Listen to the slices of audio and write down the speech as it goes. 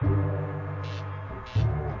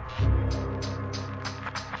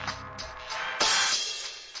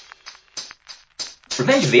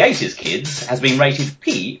Revenge of the 80s Kids has been rated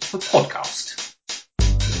P for podcast.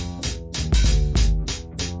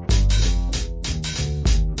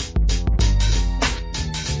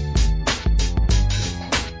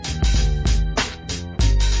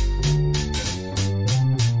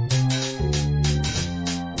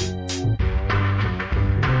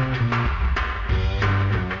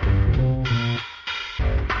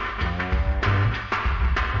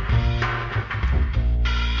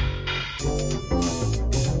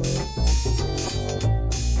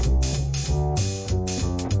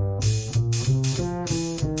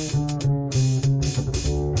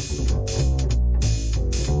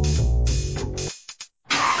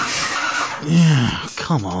 Yeah,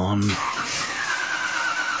 come on.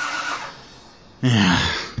 Yeah.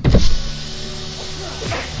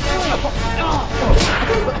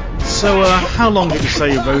 So, how long did you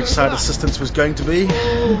say your roadside assistance was going to be?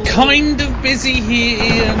 Kind of busy here,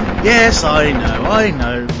 Ian. Yes, I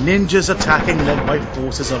know. Ninjas attacking led by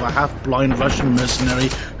forces of a half-blind Russian mercenary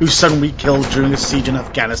whose son we killed during a siege in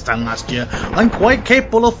Afghanistan last year. I'm quite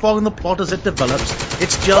capable of following the plot as it develops.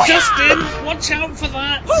 It's just... Justin, watch out for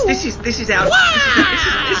that. This is out.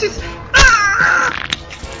 This is.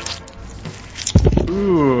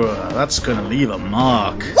 Ooh, that's gonna leave a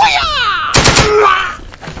mark.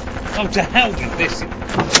 Oh, to hell with this.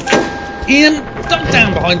 Ian, duck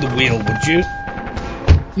down behind the wheel, would you?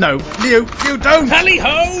 No, Leo, you don't!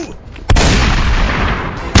 Tally-ho!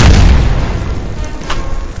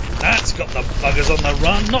 That's got the buggers on the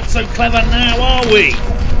run. Not so clever now, are we?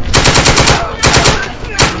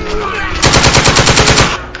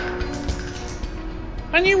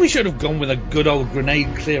 I knew we should have gone with a good old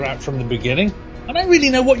grenade clear out from the beginning. I don't really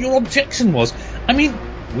know what your objection was. I mean,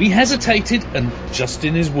 we hesitated and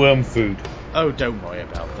Justin is worm food. Oh, don't worry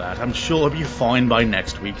about that. I'm sure he'll be fine by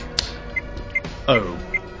next week. Oh,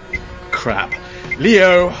 crap.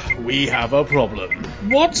 Leo, we have a problem.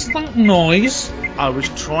 What's that noise? I was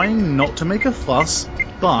trying not to make a fuss,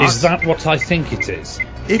 but... Is that what I think it is?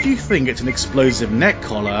 If you think it's an explosive neck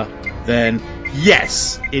collar, then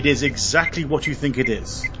yes, it is exactly what you think it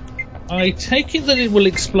is. I take it that it will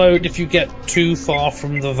explode if you get too far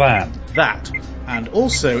from the van. That, and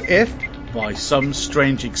also if, by some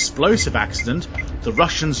strange explosive accident, the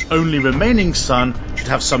Russian's only remaining son should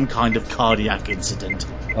have some kind of cardiac incident.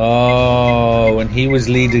 Oh, and he was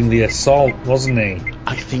leading the assault, wasn't he?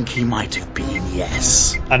 I think he might have been,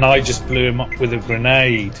 yes. And I just blew him up with a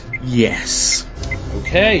grenade. Yes.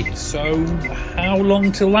 Okay, so how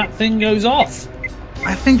long till that thing goes off?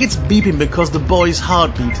 I think it's beeping because the boy's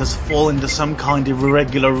heartbeat has fallen into some kind of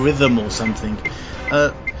irregular rhythm or something.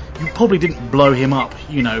 You probably didn't blow him up,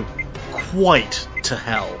 quite to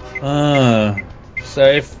hell.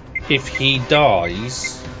 So if he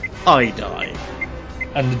dies... I die.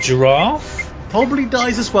 And the giraffe? Probably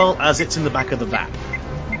dies as well as it's in the back of the van.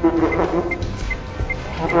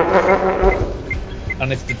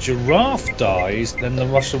 And if the giraffe dies, then the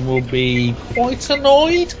Russian will be quite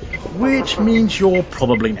annoyed? Which means you're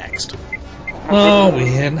probably next. Oh,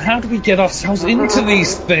 Ian, how do we get ourselves into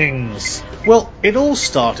these things? Well, it all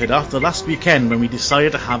started after last weekend when we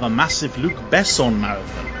decided to have a massive Luc Besson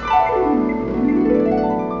marathon.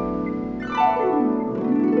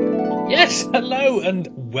 Yes, hello,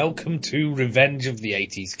 and welcome to Revenge of the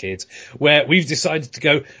 80s Kids, where we've decided to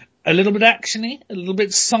go a little bit actiony, a little bit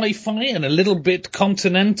sci-fi, and a little bit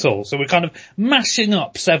continental. So we're kind of mashing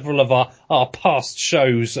up several of our past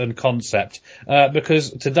shows and concept,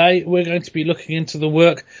 because today we're going to be looking into the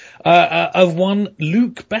work of one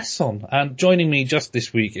Luc Besson. And joining me just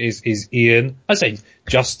this week is Ian. I say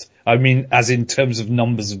just, I mean as in terms of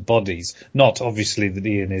numbers of bodies, not obviously that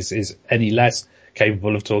Ian is any less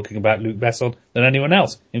capable of talking about Luc Besson than anyone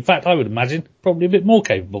else. In fact, I would imagine probably a bit more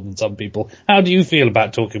capable than some people. How do you feel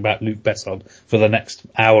about talking about Luc Besson for the next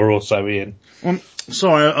hour or so, Ian?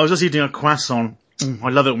 Sorry, I was just eating a croissant. I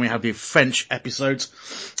love it when we have the French episodes.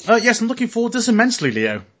 Yes, I'm looking forward to this immensely,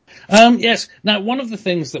 Leo. Yes. Now, one of the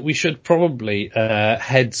things that we should probably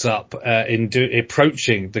heads up in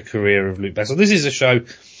approaching the career of Luc Besson. This is a show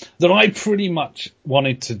that I pretty much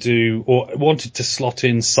wanted to do or wanted to slot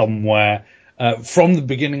in somewhere from the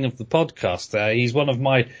beginning of the podcast. He's one of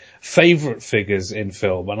my favourite figures in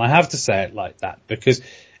film, and I have to say it like that because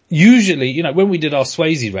usually, when we did our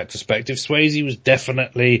Swayze retrospective, Swayze was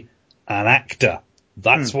definitely an actor.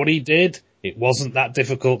 That's what he did. It wasn't that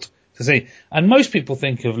difficult to see. And most people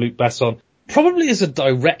think of Luc Besson probably as a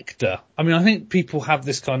director. I mean, I think people have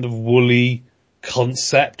this kind of woolly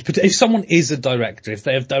concept, but if someone is a director, if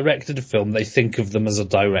they have directed a film, they think of them as a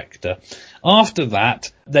director. After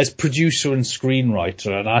that, there's producer and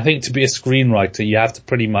screenwriter, and I think to be a screenwriter, you have to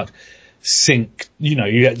pretty much stick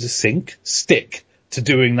to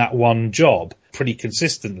doing that one job pretty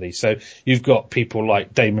consistently. So you've got people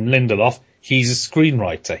like Damon Lindelof. He's a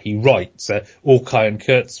screenwriter. He writes. Orkai and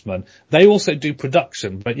Kurtzman. They also do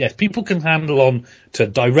production. But yes, people can handle on to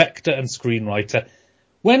director and screenwriter.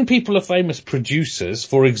 When people are famous producers,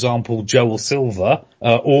 for example, Joel Silver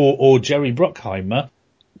or Jerry Bruckheimer,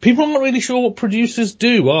 people aren't really sure what producers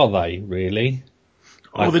do, are they, really?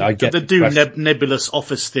 They do nebulous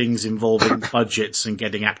office things involving budgets and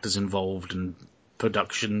getting actors involved and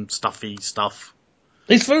production stuffy stuff.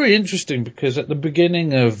 It's very interesting because at the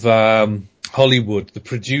beginning of Hollywood, the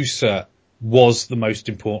producer was the most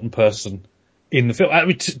important person in the film. I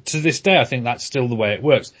mean, to this day, I think that's still the way it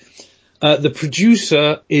works. The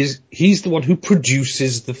producer he's the one who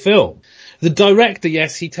produces the film. The director,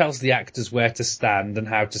 yes, he tells the actors where to stand and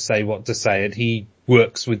how to say what to say, and he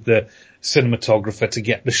works with the cinematographer to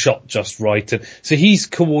get the shot just right. And so he's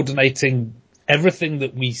coordinating everything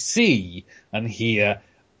that we see and hear,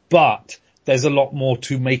 but there's a lot more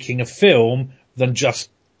to making a film than just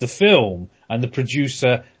the film. And the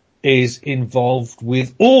producer is involved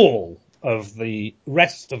with all of the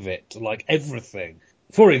rest of it, like everything.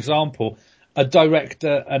 For example, a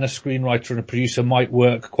director and a screenwriter and a producer might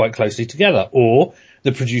work quite closely together, or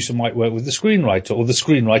the producer might work with the screenwriter, or the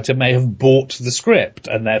screenwriter may have bought the script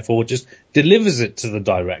and therefore just delivers it to the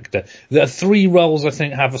director. The three roles, I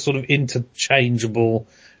think, have a sort of interchangeable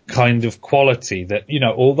kind of quality that,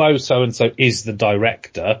 although so-and-so is the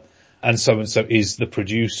director and so-and-so is the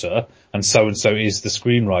producer and so-and-so is the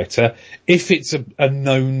screenwriter, if it's a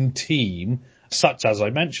known team, such as I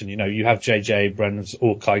mentioned, you have J.J. Abrams,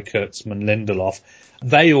 Orkai, Kurtzman, Lindelof.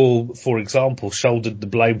 They all, for example, shouldered the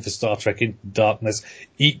blame for Star Trek Into Darkness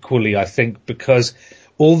equally, I think, because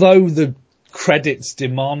although the credits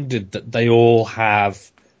demanded that they all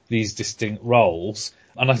have these distinct roles,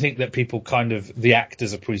 and I think that people the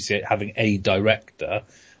actors appreciate having a director,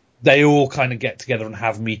 they all kind of get together and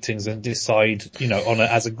have meetings and decide,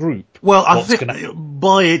 as a group. Well, I think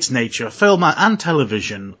by its nature, film and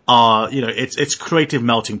television are, it's creative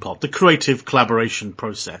melting pot, the creative collaboration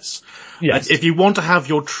process. Yes. If you want to have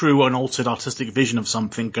your true unaltered artistic vision of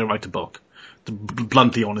something, go write a book. To be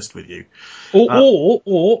bluntly honest with you. Or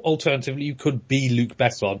alternatively, you could be Luc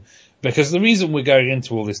Besson. Because the reason we're going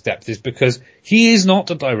into all this depth is because he is not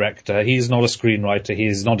a director, he is not a screenwriter, he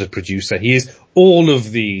is not a producer, he is all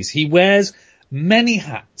of these. He wears many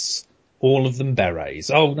hats, all of them berets.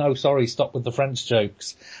 Oh no, sorry, stop with the French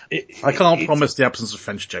jokes. I can't promise the absence of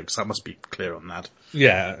French jokes, I must be clear on that.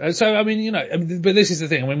 Yeah, so I mean, but this is the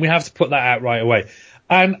thing, I mean, we have to put that out right away.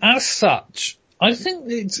 And as such, I think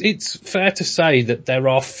it's fair to say that there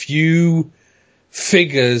are few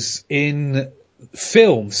figures in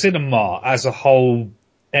cinema as a whole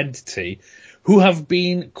entity who have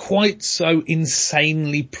been quite so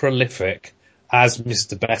insanely prolific as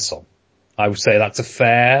Mr. Besson. I would say that's a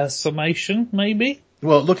fair summation, maybe?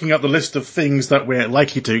 Well, looking at the list of things that we're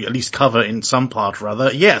likely to at least cover in some part or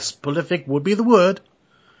other, yes, prolific would be the word.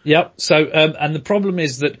 Yep. So, and the problem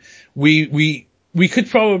is that we could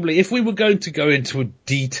probably, if we were going to go into a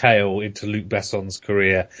detail into Luc Besson's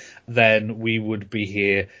career, then we would be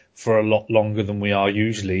here for a lot longer than we are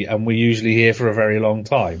usually, and we're usually here for a very long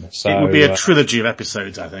time. So it would be a trilogy of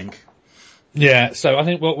episodes, I think. Yeah, so I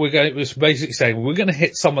think what we're going was basically saying we're going to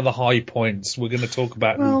hit some of the high points. We're going to talk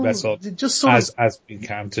about Luc Besson just sort of as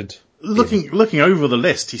encountered. Looking over the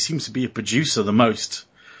list, he seems to be a producer the most,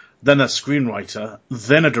 then a screenwriter,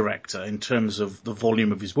 then a director in terms of the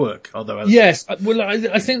volume of his work. Yes, well,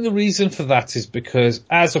 I think the reason for that is because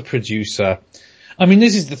as a producer, I mean,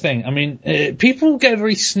 this is the thing. I mean, people get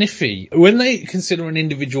very sniffy when they consider an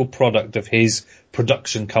individual product of his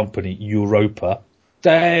production company, Europa.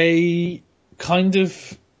 They kind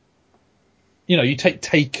of, you take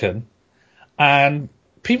Taken, and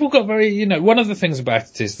people got very, one of the things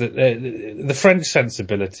about it is that the French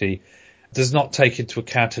sensibility does not take into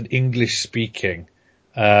account an English-speaking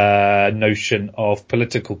notion of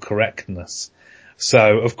political correctness.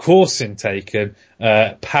 So, of course, in Taken,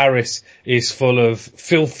 Paris is full of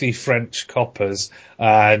filthy French coppers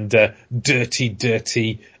and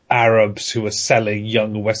dirty Arabs who are selling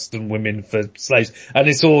young Western women for slaves. And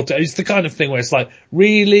it's the kind of thing where it's like,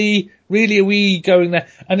 really are we going there?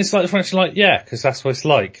 And it's like the French are like, yeah, because that's what it's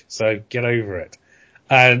like. So get over it.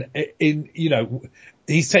 And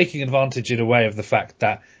he's taking advantage in a way of the fact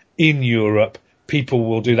that in Europe, people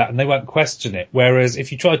will do that and they won't question it. Whereas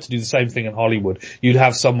if you tried to do the same thing in Hollywood, you'd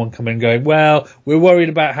have someone come in going, well, we're worried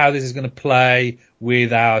about how this is going to play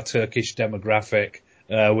with our Turkish demographic.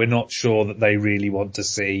 We're not sure that they really want to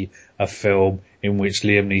see a film in which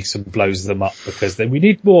Liam Neeson blows them up, because we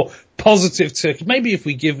need more positive Turkish. Maybe if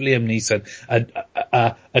we give Liam Neeson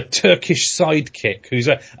a Turkish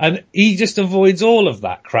sidekick and he just avoids all of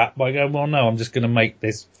that crap by going, well, no, I'm just going to make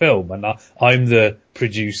this film and I'm the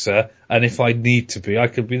producer. And if I need to be, I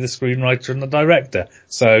could be the screenwriter and the director.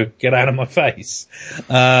 So get out of my face.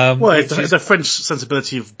 It's a French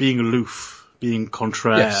sensibility of being aloof, being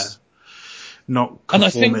contraire, yes. Not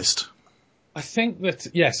conformist. I think that,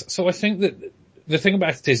 yes. So I think that the thing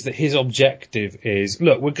about it is that his objective is,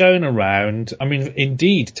 look, we're going around. I mean,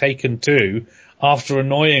 indeed, Taken 2, after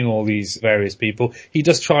annoying all these various people, he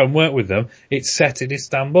does try and work with them. It's set in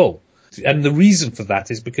Istanbul. And the reason for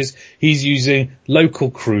that is because he's using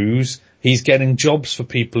local crews. He's getting jobs for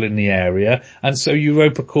people in the area. And so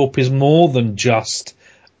EuropaCorp is more than just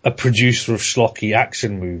a producer of schlocky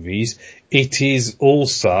action movies. It is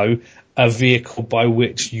also a vehicle by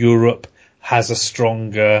which Europe has a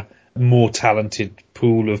stronger, more talented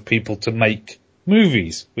pool of people to make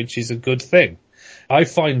movies, which is a good thing. I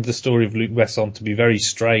find the story of Luc Besson to be very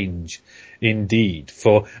strange indeed.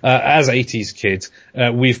 For as 80s kids,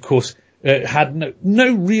 we of course had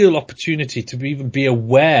no real opportunity to even be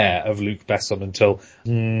aware of Luc Besson until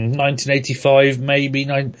 1985, maybe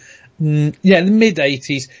in the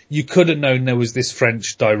mid-80s. You could have known there was this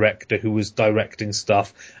French director who was directing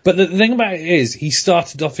stuff. But the thing about it is, he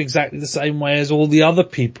started off exactly the same way as all the other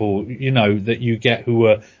people, that you get who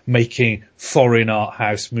were making foreign art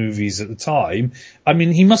house movies at the time. I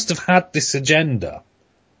mean, he must have had this agenda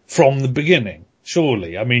from the beginning,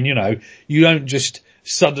 surely. I mean, you don't just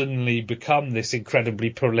suddenly become this incredibly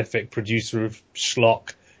prolific producer of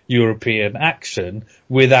schlock European action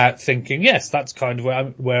without thinking, yes, that's kind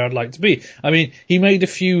of where I'd like to be. I mean, he made a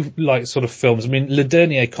few sort of films. I mean, Le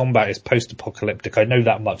Dernier Combat is post-apocalyptic. I know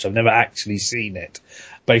that much. I've never actually seen it,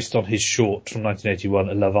 based on his short from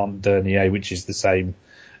 1981, L'Avant-Dernier, which is the same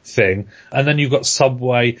thing. And then you've got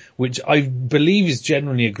Subway, which I believe is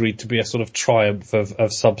generally agreed to be a sort of triumph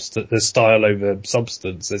of style over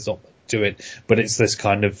substance. There's not to it, but it's this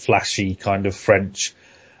kind of flashy, kind of French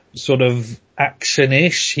sort of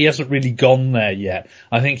action-ish. He hasn't really gone there yet.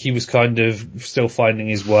 I think he was kind of still finding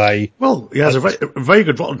his way. Well, he has a very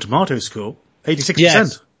good Rotten Tomatoes score,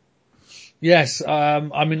 86%. Yes.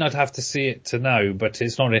 I mean, I'd have to see it to know, but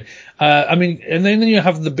it's not. I mean, and then you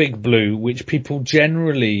have The Big Blue, which people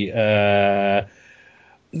generally,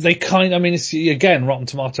 it's, again, Rotten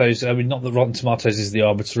Tomatoes, I mean, not that Rotten Tomatoes is the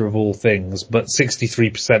arbiter of all things, but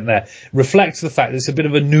 63% there reflects the fact that it's a bit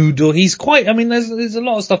of a noodle. He's there's a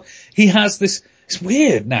lot of stuff. He has this, it's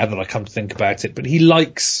weird now that I come to think about it, but he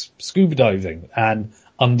likes scuba diving and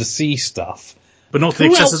undersea stuff. But not the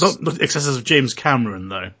excesses of James Cameron,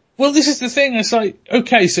 though. Well, this is the thing. It's like,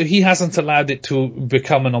 okay, so he hasn't allowed it to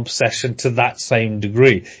become an obsession to that same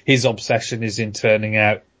degree. His obsession is in turning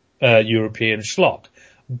out European schlock.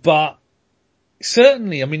 But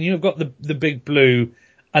certainly, I mean, you've got the Big Blue,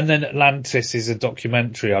 and then Atlantis is a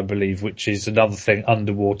documentary, I believe, which is another thing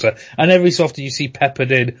underwater. And every so often you see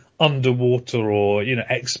peppered in underwater or,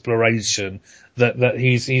 exploration that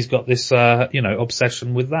he's got this,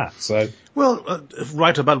 obsession with that. So. Well,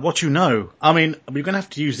 write about what you know. I mean, we're going to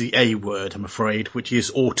have to use the A word, I'm afraid, which is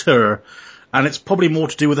auteur. And it's probably more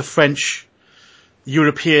to do with the French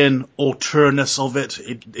European auteurness of it.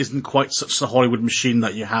 It isn't quite such a Hollywood machine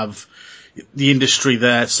that you have the industry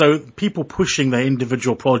there. So people pushing their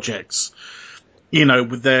individual projects,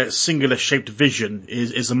 with their singular shaped vision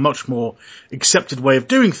is a much more accepted way of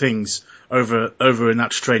doing things over in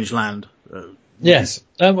that strange land. Yes.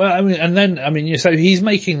 So he's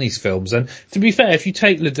making these films, and to be fair, if you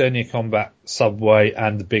take Le Dernier Combat, Subway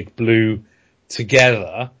and The Big Blue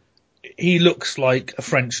together, he looks like a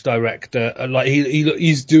French director.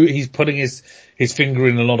 He's putting his finger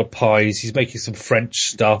in a lot of pies. He's making some French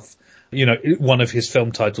stuff. One of his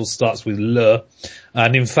film titles starts with Le,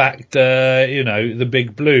 and in fact, The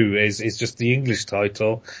Big Blue is just the English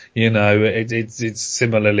title. It's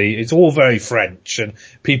similarly, it's all very French, and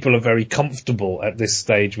people are very comfortable at this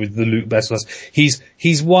stage with the Luc Besson.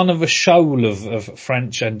 He's one of a shoal of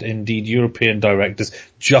French and indeed European directors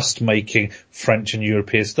just making French and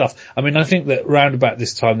European stuff. I mean, I think that round about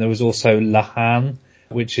this time there was also La Haine,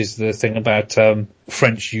 which is the thing about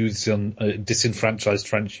French youths disenfranchised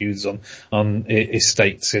French youths on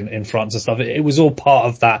estates in France and stuff. It was all part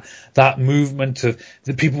of that movement of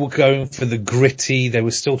the people were going for the gritty. They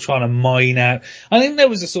were still trying to mine out. I think there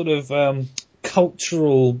was a sort of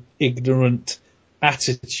cultural ignorant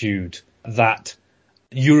attitude that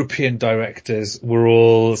European directors were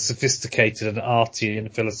all sophisticated and arty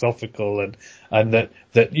and philosophical, and that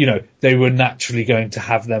they were naturally going to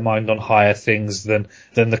have their mind on higher things than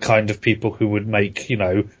the kind of people who would make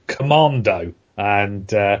Commando and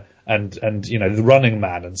the Running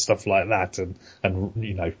Man and stuff like that,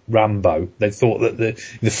 and Rambo. They thought that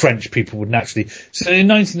the French people would naturally. So in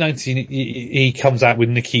 1919 he comes out with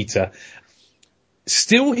Nikita.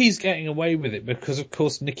 Still, he's getting away with it because, of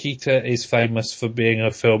course, Nikita is famous for being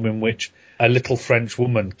a film in which a little French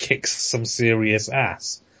woman kicks some serious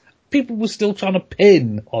ass. People were still trying to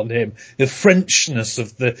pin on him the Frenchness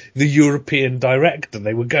of the European director.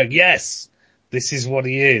 They were going, yes, this is what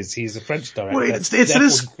he is. He's a French director. Well, it's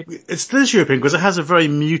this European because it has a very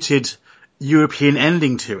muted European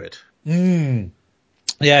ending to it.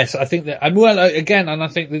 Yes, I think that, and I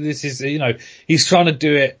think that this is, he's trying to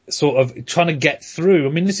do it trying to get through.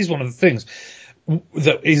 I mean, this is one of the things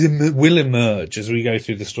that will emerge as we go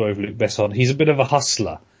through the story of Luc Besson. He's a bit of a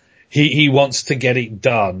hustler. He wants to get it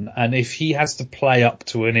done, and if he has to play up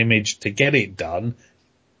to an image to get it done,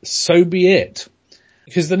 so be it.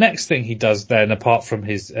 Because the next thing he does then, apart from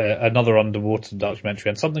his another underwater documentary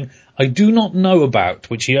and something I do not know about,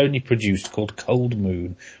 which he only produced, called Cold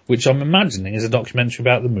Moon, which I'm imagining is a documentary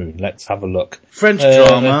about the moon. Let's have a look. French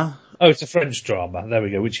drama. It's a French drama. There we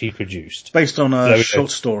go, which he produced. Based on a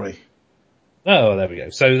short story. Oh, there we go.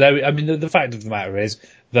 So the fact of the matter is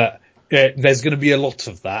that there's going to be a lot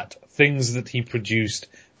of that. Things that he produced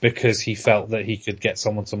because he felt that he could get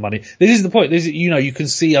someone some money. This is the point. You can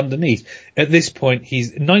see underneath. At this point, he's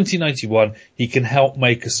 1991. He can help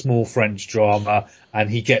make a small French drama, and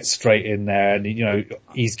he gets straight in there, and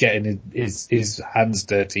he's getting his hands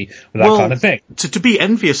dirty with that kind of thing. To be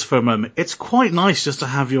envious for a moment, it's quite nice just to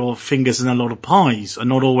have your fingers in a lot of pies, and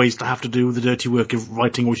not always to have to do the dirty work of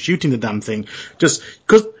writing or shooting the damn thing. Just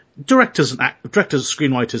because directors,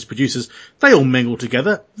 screenwriters, producers, they all mingle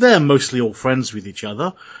together. They're mostly all friends with each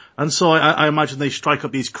other. And so I imagine they strike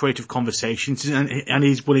up these creative conversations, and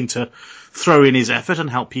he's willing to throw in his effort and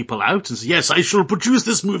help people out and say, yes, I shall produce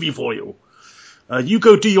this movie for you. You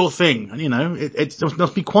go do your thing. And, it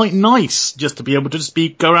must be quite nice just to be able to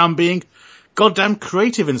go around being goddamn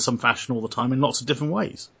creative in some fashion all the time in lots of different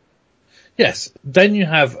ways. Yes. Then you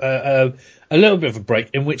have a little bit of a break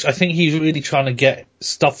in which I think he's really trying to get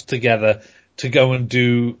stuff together to go and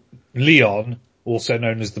do Leon, also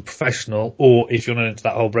known as The Professional, or if you're not into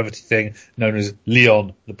that whole brevity thing, known as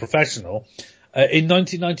Leon the Professional, in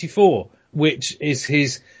 1994, which is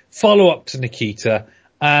his follow-up to Nikita.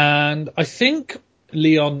 And I think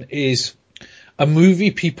Leon is a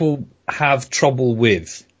movie people have trouble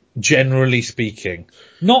with, generally speaking.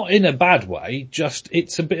 Not in a bad way, just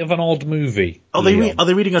it's a bit of an odd movie. Are they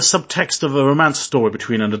reading a subtext of a romance story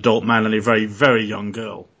between an adult man and a very, very young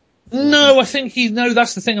girl? No, I think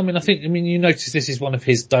that's the thing. I mean, you notice this is one of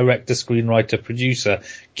his director, screenwriter, producer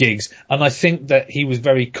gigs. And I think that he was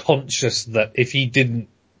very conscious that if he didn't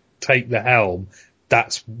take the helm,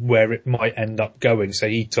 that's where it might end up going. So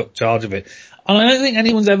he took charge of it. And I don't think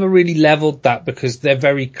anyone's ever really leveled that because they're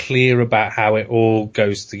very clear about how it all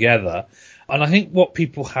goes together. And I think what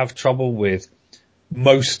people have trouble with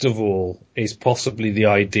most of all is possibly the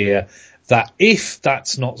idea that if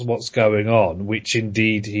that's not what's going on, which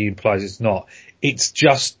indeed he implies it's not, it's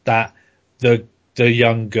just that the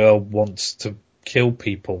young girl wants to kill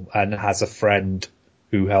people and has a friend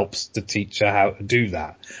who helps to teach her how to do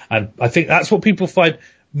that. And I think that's what people find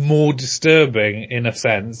more disturbing, in a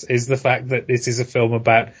sense, is the fact that this is a film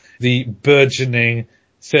about the burgeoning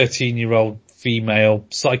 13-year-old female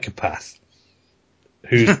psychopath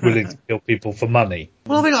who's willing to kill people for money.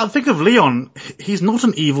 Well, I think of Leon, he's not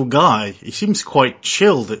an evil guy. He seems quite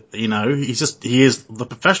chilled, he is the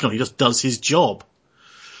professional. He just does his job.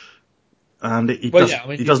 And he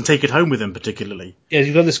doesn't take it home with him particularly. Yeah,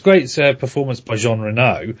 you've got this great performance by Jean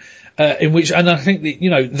Reno, in which, and I think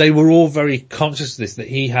that, they were all very conscious of this, that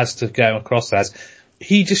he has to go across as,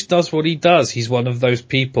 he just does what he does. He's one of those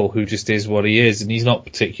people who just is what he is, and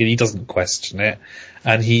he doesn't question it.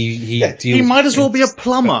 And he might as well be a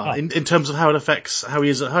plumber in terms of how it affects how he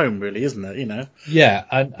is at home, really, isn't it? Yeah,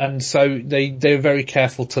 and so they're very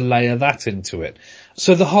careful to layer that into it.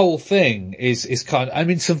 So the whole thing is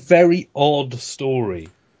it's a very odd story,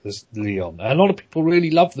 this Leon. A lot of people really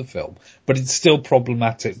love the film, but it's still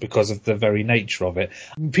problematic because of the very nature of it.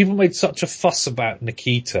 People made such a fuss about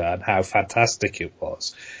Nikita and how fantastic it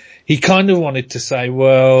was. He kind of wanted to say,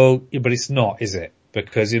 well, yeah, but it's not, is it?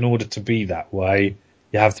 Because in order to be that way,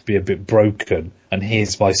 you have to be a bit broken, and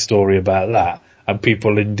here's my story about that. And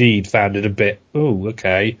people indeed found it a bit,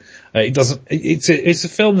 okay. It's a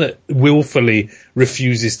film that willfully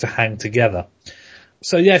refuses to hang together.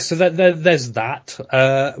 So there's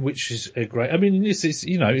that, which is great. I mean, this is,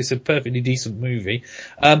 it's a perfectly decent movie.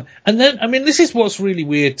 And then, I mean, this is what's really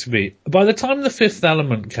weird to me. By the time The Fifth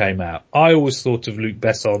Element came out, I always thought of Luc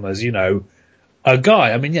Besson as, a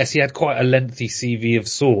guy. I mean, yes, he had quite a lengthy CV of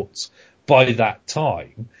sorts by that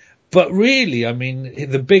time. But really, I mean,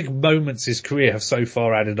 the big moments in his career have so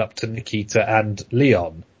far added up to Nikita and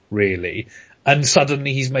Leon, really. And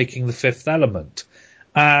suddenly he's making The Fifth Element.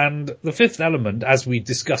 And The Fifth Element, as we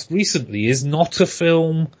discussed recently, is not a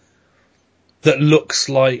film that looks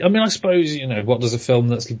like, I mean, I suppose, what does a film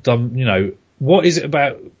that's done, what is it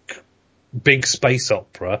about big space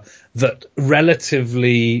opera that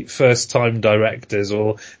relatively first-time directors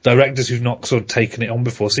or directors who've not sort of taken it on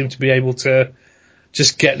before seem to be able to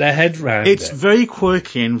just get their head round it? It's very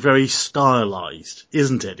quirky and very stylized,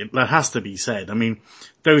 isn't it? That has to be said. I mean,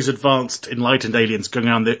 those advanced, enlightened aliens going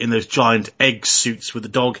around in those giant egg suits with the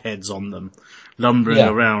dog heads on them, lumbering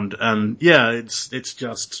around, and it's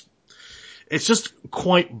just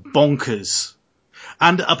quite bonkers.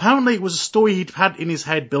 And apparently it was a story he'd had in his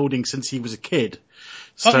head building since he was a kid.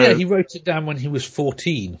 So, he wrote it down when he was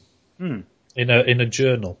 14 in a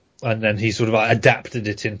journal, and then he sort of adapted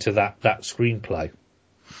it into that screenplay.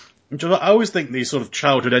 I always think these sort of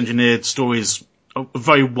childhood engineered stories are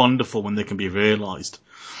very wonderful when they can be realised.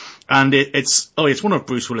 And it's one of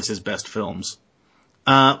Bruce Willis's best films.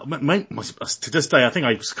 To this day, I think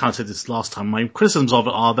I kind of said this last time, my criticisms of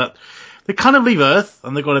it are that they kind of leave Earth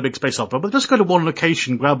and they've got a big space opera, but just go to one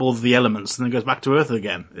location, grab all of the elements, and then goes back to Earth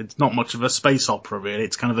again. It's not much of a space opera, really.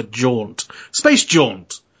 It's kind of a jaunt. Space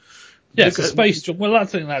jaunt! Yes, a space jaunt. Well, I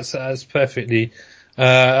think that's perfectly...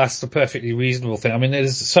 that's the perfectly reasonable thing. I mean,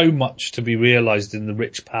 there's so much to be realised in the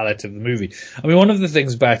rich palette of the movie. I mean, one of the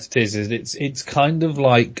things about it is it's kind of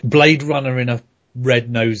like Blade Runner in a red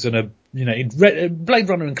nose and Blade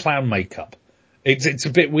Runner in clown makeup. It's a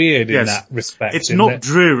bit weird in that respect. It's not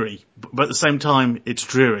dreary, but at the same time, it's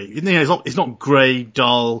dreary. It's not grey,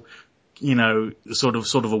 dull, sort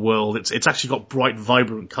of a world. It's actually got bright,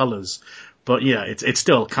 vibrant colours. But yeah, it's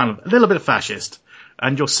still kind of a little bit fascist.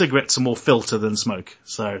 And your cigarettes are more filter than smoke.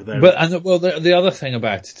 So, the other thing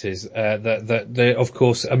about it is that of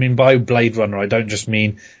course, I mean, by Blade Runner, I don't just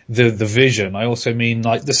mean the vision. I also mean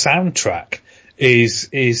like the soundtrack is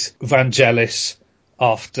Vangelis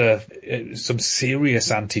after some serious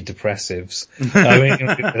antidepressives. I mean,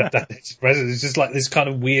 it's just like this kind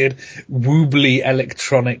of weird wobbly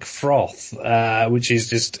electronic froth, which is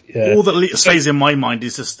just all that stays in my mind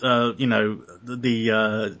is just the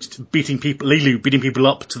beating people, Lilu beating people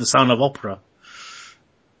up to the sound of opera.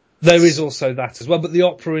 There is also that as well, but the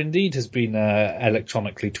opera indeed has been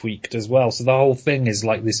electronically tweaked as well. So the whole thing is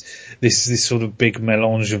like this sort of big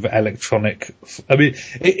melange of electronic. I mean,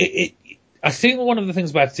 I think one of the things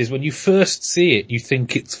about it is when you first see it, you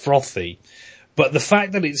think it's frothy. But the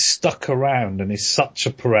fact that it's stuck around and is such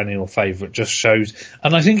a perennial favourite just shows,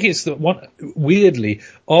 and I think it's weirdly,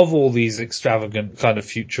 of all these extravagant kind of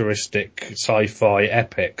futuristic sci-fi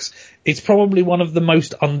epics, it's probably one of the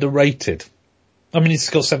most underrated. I mean, it's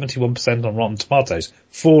got 71% on Rotten Tomatoes,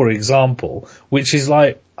 for example, which is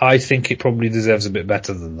like, I think it probably deserves a bit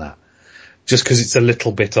better than that. Just because it's a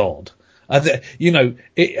little bit odd. And,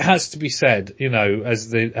 it has to be said, as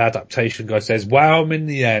the adaptation guy says, wow, in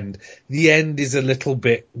the end is a little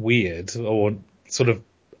bit weird or sort of,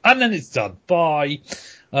 and then it's done. Bye.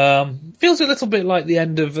 Feels a little bit like the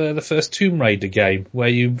end of the first Tomb Raider game where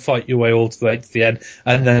you fight your way all the way to the end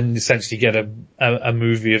and then essentially get a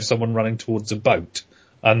movie of someone running towards a boat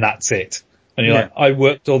and that's it. And you're like, I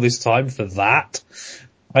worked all this time for that.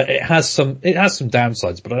 It has some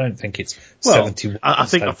downsides, but I don't think it's 71%. I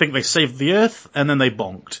think they saved the Earth and then they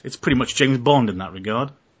bonked. It's pretty much James Bond in that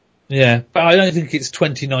regard. Yeah, but I don't think it's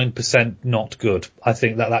 29% not good. I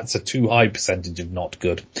think that's a too high percentage of not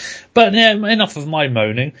good. But yeah, enough of my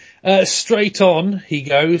moaning. Straight on, he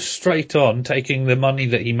goes, straight on, taking the money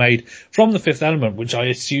that he made from The Fifth Element, which I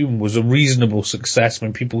assume was a reasonable success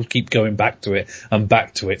when people keep going back to it and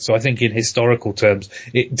back to it. So I think in historical terms,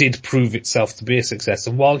 it did prove itself to be a success.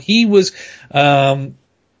 And while he was, and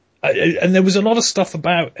there was a lot of stuff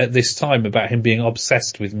at this time about him being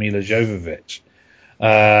obsessed with Mila Jovovich.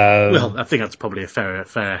 Well, I think that's probably a fair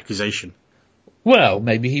accusation. Well,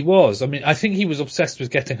 maybe he was. I mean, I think he was obsessed with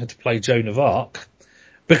getting her to play Joan of Arc.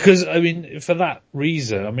 Because, I mean, for that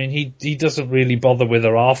reason, I mean, he doesn't really bother with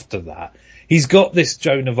her after that. He's got this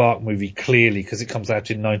Joan of Arc movie clearly, because it comes out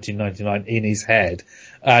in 1999 in his head.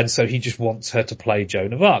 And so he just wants her to play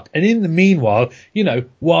Joan of Arc. And in the meanwhile,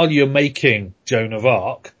 while you're making Joan of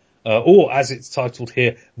Arc, or as it's titled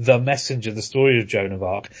here, The Messenger, the story of Joan of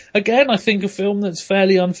Arc. Again, I think a film that's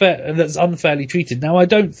fairly unfair, and that's unfairly treated. Now, I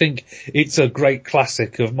don't think it's a great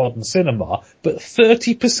classic of modern cinema, but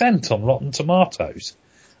 30% on Rotten Tomatoes.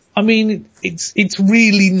 I mean, it's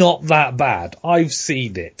really not that bad. I've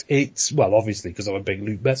seen it. It's, well, obviously, because I'm a big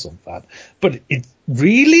Luc Besson fan, but it's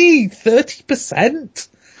really 30%?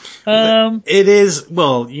 It is,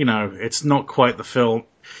 well, it's not quite the film.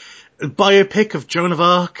 Biopic of Joan of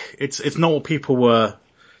Arc, it's not what people were,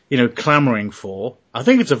 clamoring for. I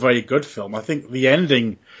think it's a very good film. I think the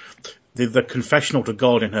ending, the confessional to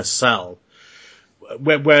God in her cell,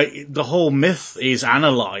 where the whole myth is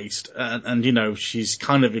analysed, and she's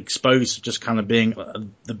kind of exposed to just kind of being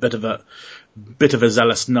a bit of a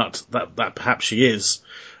zealous nut that perhaps she is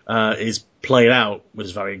played out,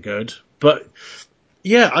 was very good. But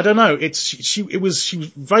yeah, I don't know. She was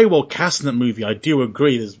very well cast in that movie. I do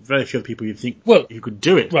agree. There's very few people you think you could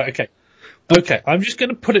do it. Right. Okay. Okay, I'm just going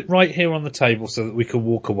to put it right here on the table so that we can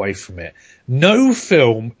walk away from it. No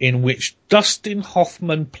film in which Dustin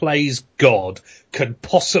Hoffman plays God can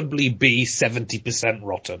possibly be 70%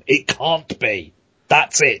 rotten. It can't be.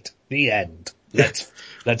 That's it. The end. Let's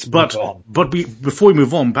move on. But before we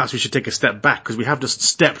move on, perhaps we should take a step back, because we have just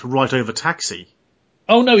stepped right over Taxi.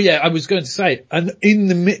 Oh no, yeah, I was going to say, and in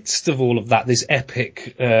the midst of all of that, this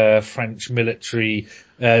epic French military,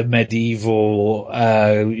 medieval,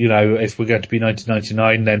 if we're going to be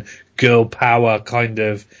 1999, then girl power kind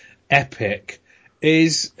of epic,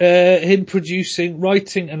 is him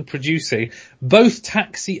writing and producing both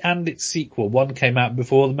Taxi and its sequel. One came out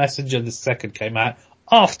before The Messenger, the second came out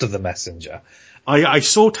after The Messenger. I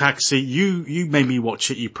saw Taxi, you made me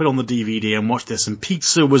watch it, you put on the DVD and watched this, and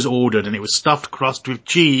pizza was ordered, and it was stuffed crust with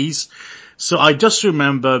cheese. So I just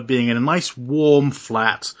remember being in a nice warm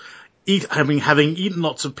flat, having eaten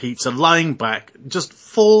lots of pizza, lying back, just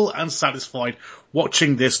full and satisfied,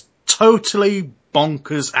 watching this totally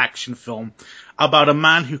bonkers action film about a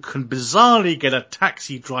man who can bizarrely get a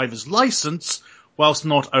taxi driver's license whilst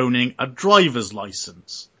not owning a driver's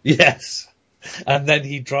license. Yes. And then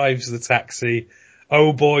he drives the taxi.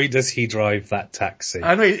 Oh boy, does he drive that taxi.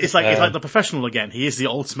 I know, it's like The Professional again. He is the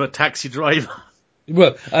ultimate taxi driver.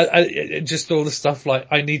 Well, just all the stuff like,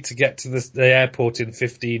 I need to get to the airport in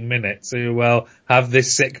 15 minutes, so well, have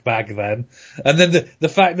this sick bag then. And then the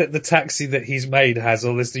fact that the taxi that he's made has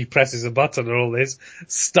all this, he presses a button and all this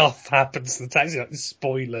stuff happens to the taxi, like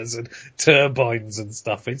spoilers and turbines and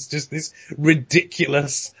stuff. It's just this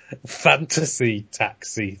ridiculous fantasy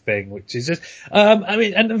taxi thing, which is just,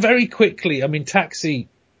 and very quickly, Taxi,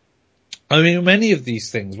 many of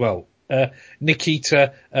these things,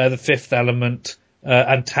 Nikita, The Fifth Element,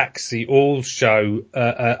 and Taxi all show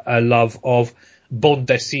a love of bande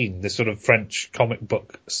dessinée, this sort of French comic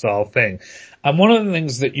book style thing. And one of the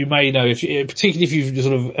things that you may know, particularly if you've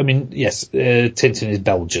sort of, Tintin is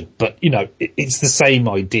Belgian, but it's the same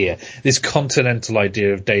idea, this continental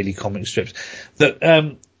idea of daily comic strips, that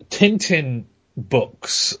Tintin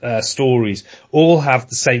books, stories, all have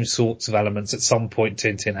the same sorts of elements. At some point,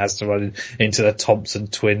 Tintin has to run into the Thompson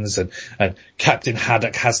twins, and Captain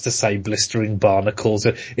Haddock has to say blistering barnacles.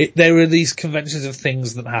 There are these conventions of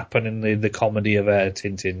things that happen in the comedy of a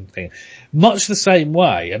Tintin thing. Much the same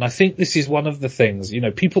way, and I think this is one of the things,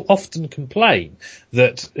 people often complain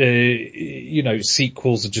that,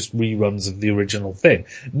 sequels are just reruns of the original thing.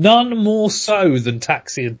 None more so than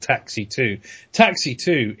Taxi and Taxi 2. Taxi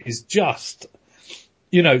 2 is just,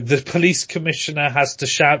 the police commissioner has to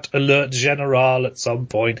shout alert general at some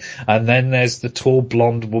point, and then there's the tall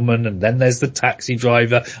blonde woman, and then there's the taxi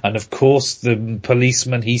driver, and of course the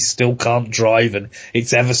policeman, he still can't drive, and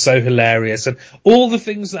it's ever so hilarious, and all the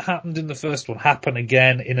things that happened in the first one happen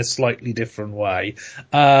again in a slightly different way.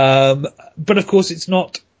 But of course it's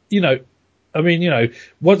not,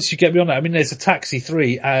 once you get beyond that, there's a Taxi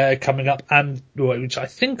 3 coming up, and which I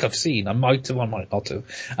think I've seen. I might not have.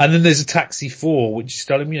 And then there's a Taxi 4, which is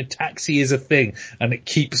telling Taxi is a thing, and it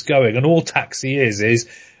keeps going. And all Taxi is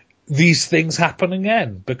these things happen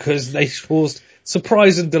again, because they caused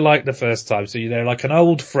surprise and delight the first time. So they're like an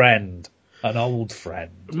old friend.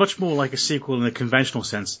 Much more like a sequel in a conventional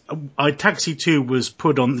sense. Taxi 2 was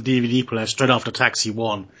put on the DVD player straight after Taxi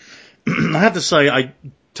 1. I have to say,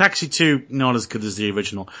 Taxi 2, not as good as the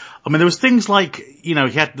original. There was things like,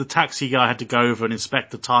 the taxi guy had to go over and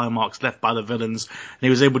inspect the tire marks left by the villains, and he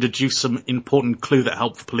was able to deduce some important clue that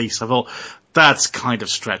helped the police. I thought, that's kind of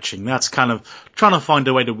stretching. That's kind of trying to find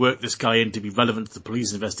a way to work this guy in to be relevant to the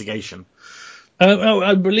police investigation.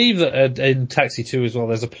 I believe that in Taxi 2 as well,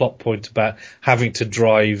 there's a plot point about having to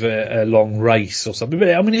drive a long race or something.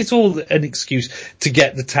 But I mean, it's all an excuse to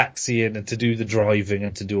get the taxi in and to do the driving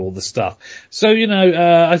and to do all the stuff. So,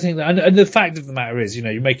 I think that, and the fact of the matter is,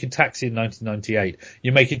 you're making Taxi in 1998,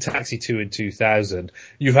 you're making Taxi 2 in 2000.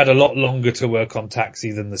 You've had a lot longer to work on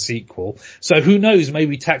Taxi than the sequel. So who knows,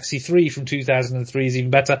 maybe Taxi 3 from 2003 is even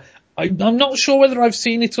better. I'm not sure whether I've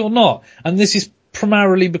seen it or not. And this is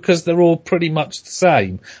primarily because they're all pretty much the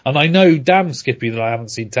same. And I know, damn Skippy, that I haven't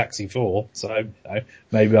seen Taxi 4, so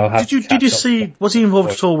maybe I'll have to Did you see, was he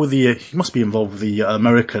involved at all with he must be involved with the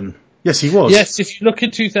American, yes he was. Yes, if you look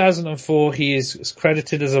at 2004, he is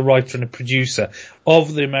credited as a writer and a producer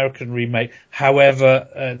of the American remake.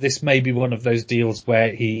 However, this may be one of those deals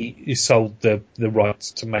where he sold the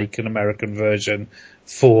rights to make an American version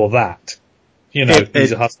for that.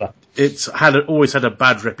 He's a hustler. It's always had a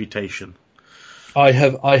bad reputation. I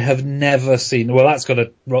have never seen, well, that's got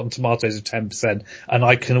a Rotten Tomatoes of 10%, and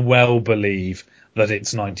I can well believe that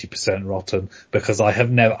it's 90% rotten, because I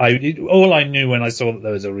have never, all I knew when I saw that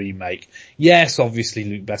there was a remake, yes, obviously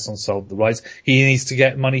Luc Besson sold the rights, he needs to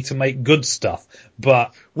get money to make good stuff,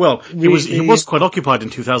 but... Well, he was quite occupied in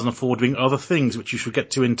 2004 doing other things, which you should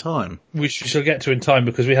get to in time. Which we shall get to in time,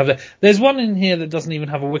 because we have there's one in here that doesn't even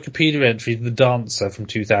have a Wikipedia entry, The Dancer from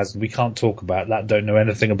 2000. We can't talk about that, don't know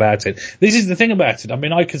anything about it. This is the thing about it. I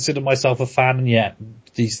mean, I consider myself a fan, and yet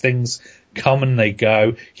these things come and they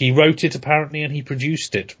go. He wrote it apparently, and he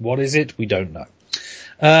produced it. What is it? We don't know.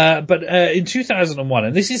 But in 2001,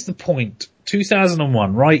 and this is the point,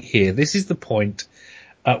 2001, right here, this is the point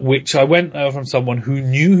at which I went from someone who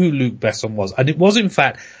knew who Luc Besson was, and it was in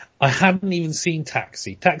fact, I hadn't even seen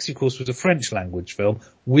Taxi. Taxi, of course, was a French language film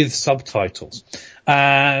with subtitles.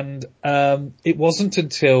 And it wasn't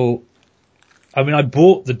until, I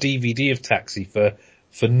bought the DVD of Taxi for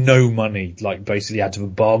no money, like basically out of a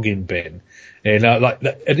bargain bin. But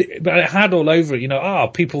it had all over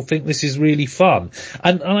it, people think this is really fun.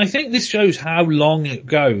 And I think this shows how long it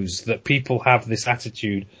goes that people have this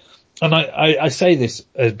attitude. And I say this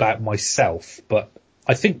about myself, but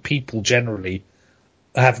I think people generally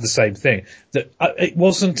have the same thing, that it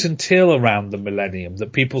wasn't until around the millennium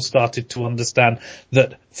that people started to understand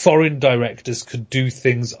that foreign directors could do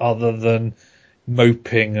things other than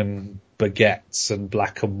moping and baguettes and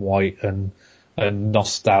black and white and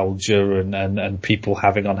nostalgia and people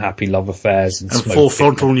having unhappy love affairs and full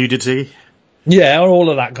frontal nudity. Yeah, all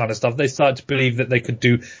of that kind of stuff. They started to believe that they could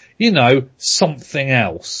do, something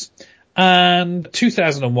else. And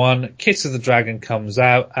 2001, Kiss of the Dragon comes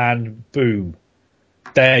out, and boom,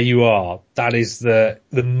 there you are. That is the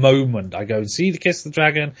moment I go and see the Kiss of the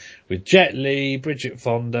Dragon with Jet Li, Bridget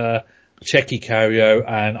Fonda, Checky Cario,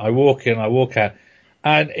 and I walk in, I walk out.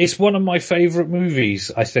 And it's one of my favourite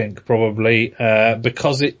movies, I think, probably,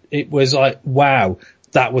 because it was like, wow,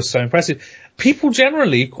 that was so impressive. People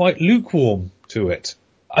generally quite lukewarm to it.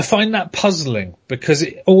 I find that puzzling, because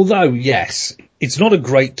although, yes, it's not a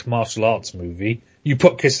great martial arts movie, you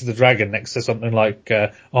put Kiss of the Dragon next to something like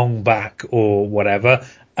Ong Bak or whatever,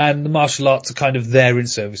 and the martial arts are kind of there in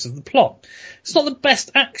service of the plot. It's not the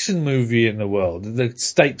best action movie in the world. The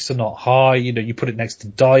stakes are not high, you put it next to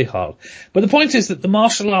Die Hard. But the point is that the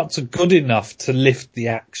martial arts are good enough to lift the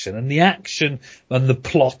action, and the action and the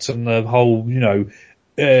plot and the whole,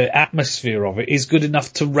 atmosphere of it is good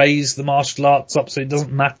enough to raise the martial arts up, so it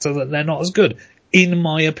doesn't matter that they're not as good. In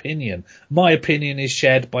my opinion. My opinion is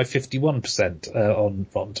shared by 51% on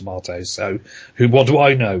Rotten Tomatoes, so what do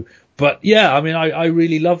I know? But yeah, I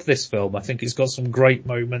really love this film. I think it's got some great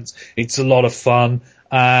moments. It's a lot of fun,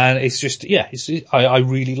 and it's just, I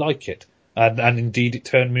really like it. And indeed it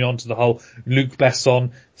turned me on to the whole Luc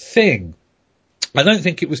Besson thing. I don't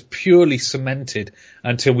think it was purely cemented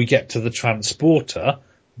until we get to the Transporter,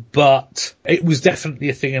 but it was definitely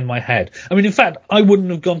a thing in my head. In fact, I wouldn't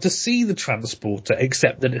have gone to see the Transporter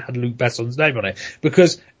except that it had Luc Besson's name on it,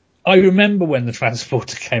 because I remember when the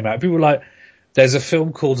Transporter came out, people were like, there's a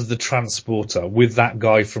film called The Transporter with that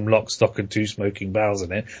guy from Lock, Stock and Two Smoking Barrels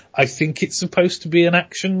in it. I think it's supposed to be an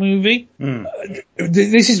action movie.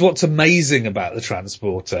 This is what's amazing about The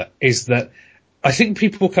Transporter, is that I think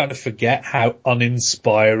people kind of forget how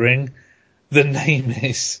uninspiring the name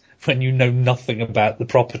is when you know nothing about the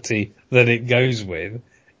property that it goes with.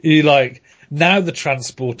 Now The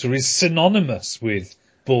Transporter is synonymous with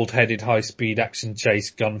bald-headed, high-speed action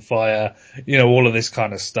chase, gunfire, all of this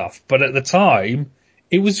kind of stuff. But at the time,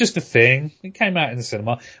 it was just a thing. It came out in the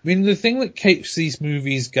cinema. The thing that keeps these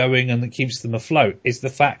movies going and that keeps them afloat is the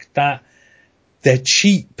fact that they're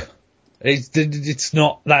cheap. It's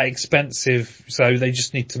not that expensive, so they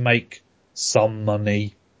just need to make some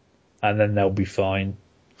money. and then they'll be fine.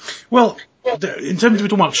 Well, in terms of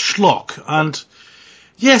talking about schlock, and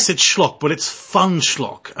yes, it's schlock, but it's fun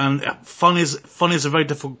schlock, and fun is a very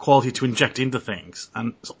difficult quality to inject into things,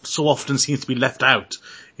 and so often seems to be left out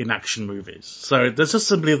in action movies. So there's just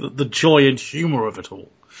simply the joy and humour of it all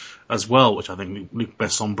as well, which I think Luc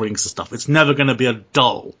Besson brings to stuff. It's never going to be a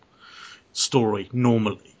dull story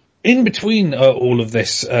normally. In between all of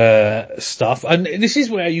this stuff, and this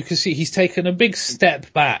is where you can see he's taken a big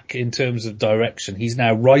step back in terms of direction. He's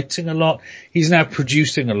now writing a lot. He's now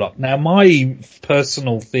producing a lot. Now, my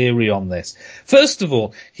personal theory on this, first of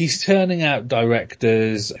all, he's turning out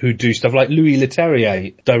directors who do stuff like Louis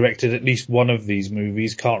Leterrier directed at least one of these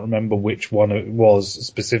movies. Can't remember which one it was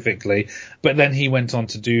specifically, but then he went on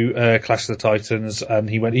to do Clash of the Titans, and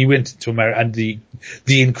he went into America, and the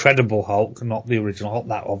Incredible Hulk, not the original Hulk,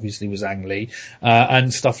 that obviously was Ang Lee,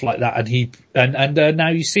 and stuff like that. And Now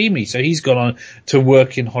You See Me. So he's gone on to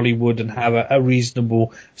work in Hollywood and have a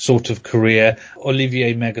reasonable sort of career.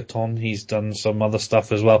 Olivier Megaton, he's done some other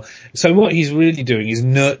stuff as well. So what he's really doing is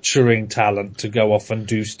nurturing talent to go off and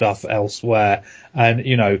do stuff elsewhere.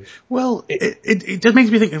 And, well, it just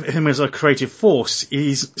makes me think of him as a creative force.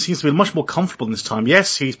 He seems to be much more comfortable this time.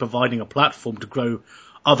 Yes, he's providing a platform to grow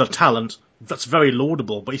other talent. That's very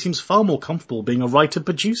laudable, but he seems far more comfortable being a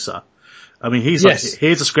writer-producer. I mean, he's like,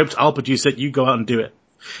 here's a script, I'll produce it, you go out and do it.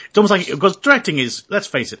 It's almost like, because directing is, let's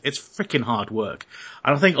face it, it's freaking hard work.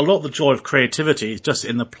 And I think a lot of the joy of creativity is just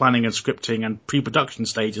in the planning and scripting and pre-production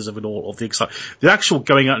stages of it all, of the actual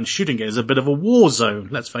going out and shooting it is a bit of a war zone,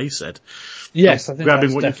 let's face it. Yes, I think grabbing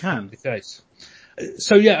that's what you can. The case.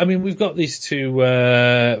 So yeah, I mean, we've got these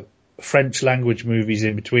two, French language movies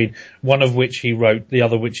in between, one of which he wrote, the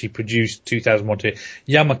other which he produced, 2001 to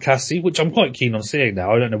Yamakasi, which I'm quite keen on seeing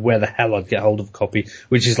now. I don't know where the hell I'd get hold of a copy,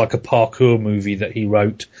 which is like a parkour movie that he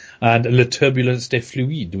wrote, and Le Turbulence des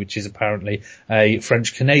Fluides, which is apparently a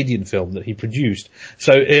French-Canadian film that he produced.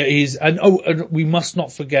 So and we must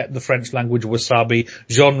not forget the French language Wasabi,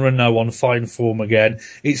 Jean Reno on fine form again.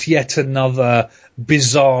 It's yet another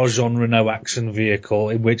bizarre Jean Reno action vehicle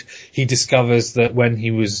in which he discovers that when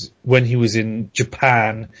he was in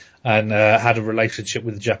Japan and had a relationship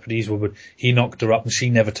with a Japanese woman, he knocked her up and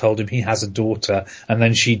she never told him he has a daughter, and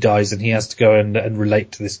then she dies and he has to go and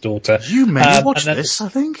relate to this daughter. You made me watch this, I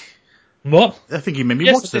think. What? I think you made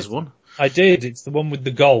me watch this one. I did. It's the one with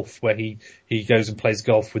the golf where he goes and plays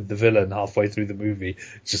golf with the villain halfway through the movie,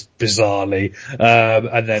 just bizarrely.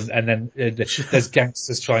 And then there's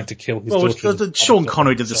gangsters trying to kill his daughter. Well, Sean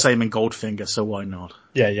Connery did the same in Goldfinger, so why not?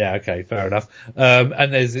 Yeah, okay, fair enough.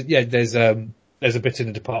 And there's a bit in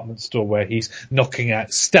a department store where he's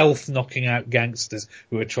stealth knocking out gangsters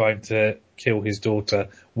who are trying to kill his daughter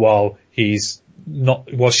while she's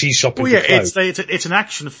shopping for clothes. It's an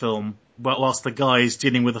action film, but whilst the guy is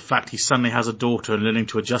dealing with the fact he suddenly has a daughter and learning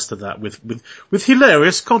to adjust to that with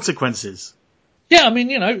hilarious consequences. Yeah, I mean,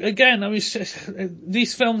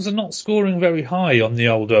 these films are not scoring very high on the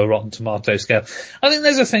older Rotten Tomato scale. I think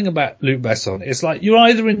there's a thing about Luc Besson. It's like you're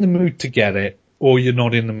either in the mood to get it or you're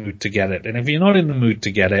not in the mood to get it. And if you're not in the mood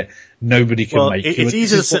to get it, nobody can make it. It's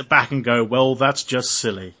easy to sit back and go, well, that's just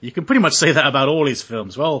silly. You can pretty much say that about all his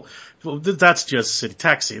films. Well, that's just silly.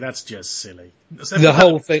 Taxi, that's just silly. The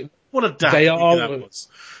whole thing. What a damn that was.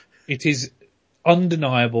 It is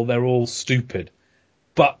undeniable they're all stupid.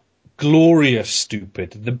 But glorious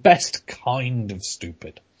stupid. The best kind of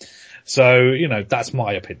stupid. So, that's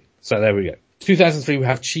my opinion. So there we go. 2003 we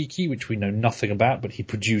have Cheeky, which we know nothing about, but he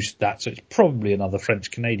produced that, so it's probably another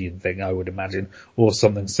French-Canadian thing, I would imagine, or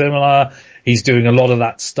something similar. He's doing a lot of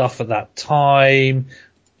that stuff at that time.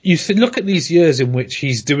 You look at these years in which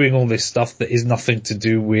he's doing all this stuff that is nothing to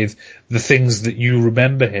do with the things that you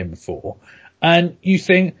remember him for, and you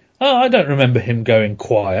think, oh, I don't remember him going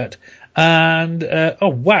quiet. And, oh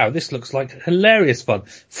wow, this looks like hilarious fun.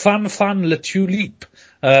 Fan Le Tulipe,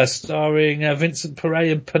 starring Vincent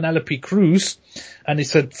Perret and Penelope Cruz. And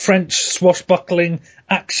it's a French swashbuckling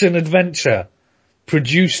action adventure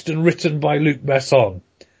produced and written by Luc Besson.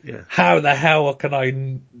 Yeah. How the hell can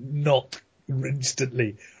I not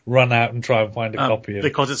instantly run out and try and find a copy of it?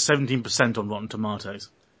 Because it's 17% on Rotten Tomatoes.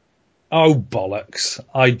 Oh bollocks.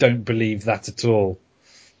 I don't believe that at all.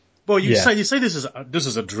 Well, you say this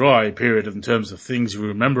is a dry period in terms of things you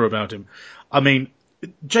remember about him. I mean,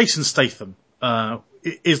 Jason Statham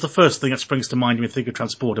is the first thing that springs to mind when you think of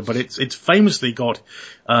Transporter, but it's famously got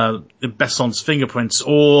Besson's fingerprints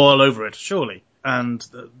all over it. Surely and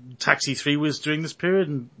Taxi 3 was during this period,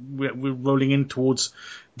 and we're rolling in towards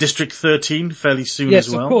District 13 fairly soon as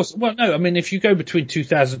well. Yes, of course. Well, no, I mean, if you go between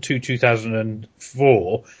 2002,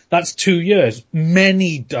 2004, that's 2 years.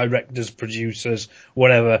 Many directors, producers,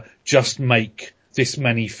 whatever, just make this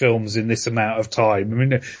many films in this amount of time. I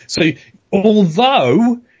mean, so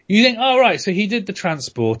although you think, oh, right, so he did The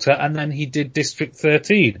Transporter and then he did District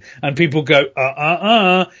 13. And people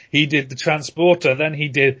go, he did The Transporter, then he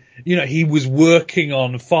did, he was working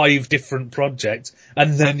on 5 different projects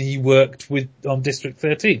and then he worked on District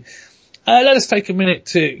 13. Let us take a minute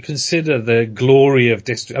to consider the glory of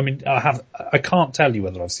District. I mean, I can't tell you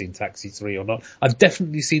whether I've seen Taxi 3 or not. I've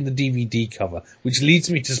definitely seen the DVD cover, which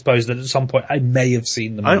leads me to suppose that at some point I may have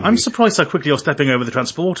seen the movie. I'm surprised how quickly you're stepping over The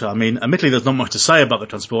Transporter. I mean, admittedly, there's not much to say about The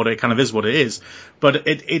Transporter. It kind of is what it is. But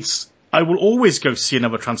I will always go see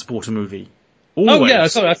another Transporter movie. Always. Oh yeah,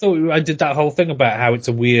 sorry, I thought I did that whole thing about how it's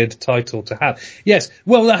a weird title to have. Yes,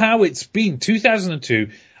 well, how it's been, 2002,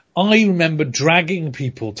 I remember dragging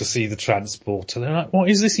people to see The Transporter. They're like, what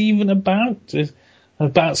is this even about?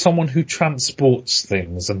 About someone who transports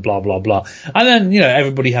things and blah, blah, blah. And then,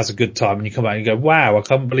 everybody has a good time and you come out and you go, wow, I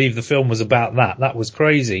can't believe the film was about that. That was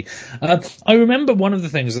crazy. I remember one of the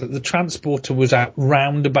things that The Transporter was out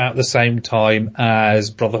round about the same time as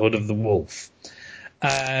Brotherhood of the Wolf.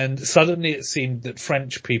 And suddenly it seemed that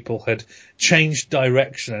French people had changed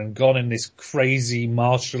direction and gone in this crazy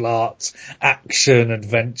martial arts action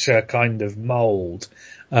adventure kind of mold.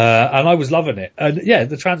 And I was loving it. And yeah,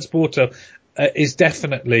 The Transporter is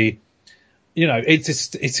definitely,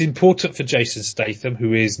 it's important for Jason Statham,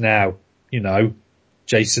 who is now,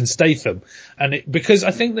 Jason Statham. And because I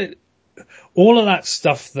think that all of that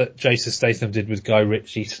stuff that Jason Statham did with Guy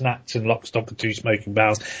Ritchie, Snatch and Lock, Stock and Two Smoking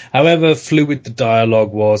Barrels, however fluid the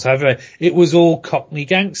dialogue was, however, it was all Cockney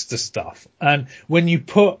gangster stuff. And when you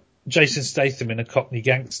put Jason Statham in a Cockney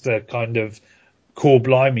gangster kind of core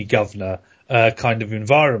blimey governor kind of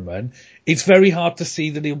environment, it's very hard to see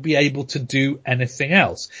that he'll be able to do anything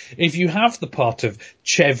else. If you have the part of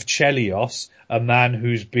Chev Chelios, a man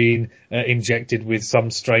who's been injected with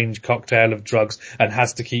some strange cocktail of drugs and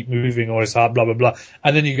has to keep moving or his heart, blah, blah, blah.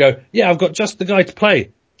 And then you go, yeah, I've got just the guy to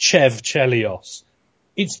play Chev Chelios.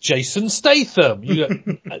 It's Jason Statham. You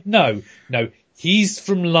go, no, he's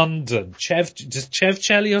from London. Does Chev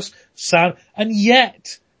Chelios sound, and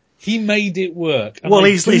yet he made it work. And well,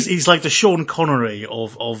 he's like the Sean Connery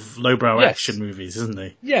of lowbrow action movies, isn't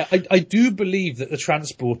he? Yeah, I do believe that The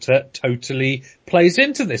Transporter totally plays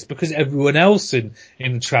into this because everyone else in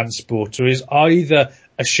The Transporter is either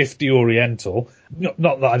a shifty Oriental, not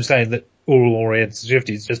that I'm saying that all Orientals are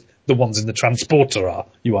shifty, it's just the ones in The Transporter are,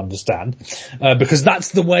 you understand, because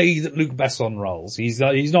that's the way that Luc Besson rolls. He's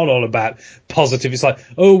not all about positive. It's like,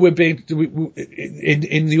 oh, in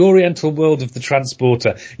the Oriental world of The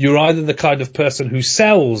Transporter, you're either the kind of person who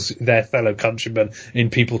sells their fellow countrymen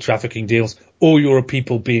in people trafficking deals, or you're a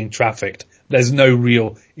people being trafficked. There's no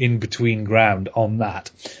real in-between ground on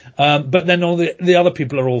that. But then all the other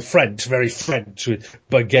people are all French, very French, with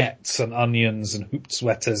baguettes and onions and hooped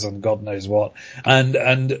sweaters and God knows what.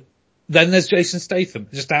 And then there's Jason Statham,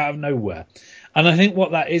 just out of nowhere. And I think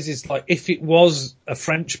what that is like, if it was a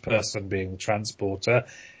French person being the Transporter,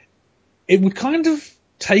 it would kind of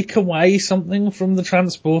take away something from the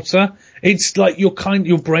Transporter. It's like your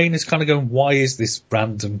brain is kind of going, why is this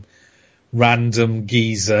random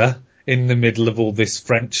geezer in the middle of all this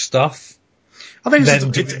French stuff? I think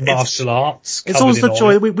it's martial arts. It's always the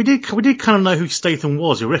joy. We did kind of know who Statham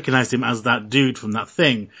was. We recognised him as that dude from that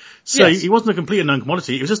thing. So yes. He wasn't a complete unknown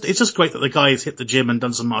commodity. It's just great that the guy has hit the gym and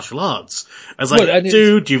done some martial arts. I was like,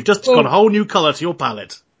 dude, you've just got a whole new colour to your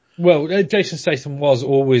palette. Well, Jason Statham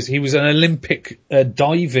he was an Olympic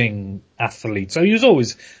diving athlete, so he was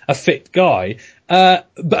always a fit guy. And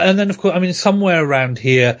then of course, I mean, somewhere around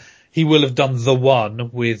here, he will have done The One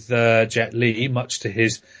with Jet Li, much to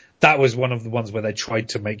his. That was one of the ones where they tried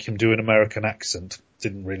to make him do an American accent.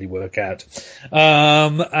 Didn't really work out.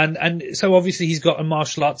 And so obviously he's got a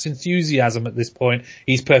martial arts enthusiasm at this point.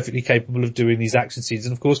 He's perfectly capable of doing these action scenes.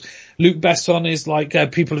 And of course, Luc Besson is like,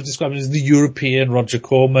 people have described him as the European Roger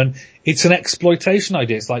Corman. It's an exploitation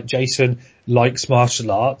idea. It's like Jason likes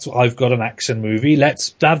martial arts. I've got an action movie.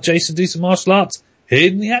 Let's have Jason do some martial arts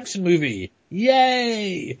in the action movie.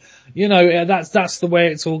 Yay! You know, that's the way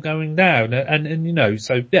it's all going down. And you know,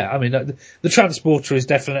 so yeah, I mean, the Transporter is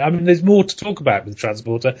definitely, I mean, there's more to talk about with the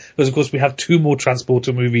Transporter, because of course we have 2 more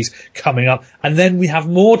Transporter movies coming up, and then we have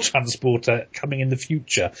more Transporter coming in the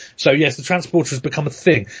future. So yes, the Transporter has become a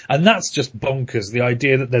thing, and that's just bonkers, the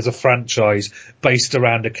idea that there's a franchise based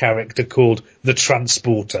around a character called the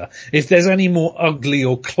Transporter. If there's any more ugly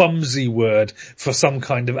or clumsy word for some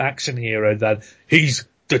kind of action hero than he's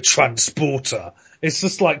the Transporter, it's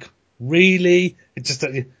just like, really? It's just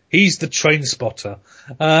he's the train spotter.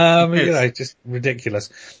 Yes. You know, just ridiculous.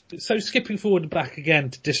 So skipping forward back again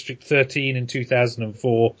to District 13 in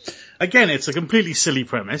 2004. Again, it's a completely silly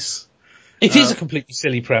premise. It is a completely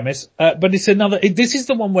silly premise, but it's this is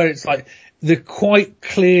the one where it's like, quite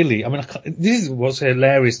clearly, I mean, this is what's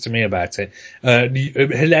hilarious to me about it. I mean,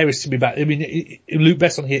 Luc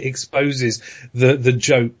Besson here exposes the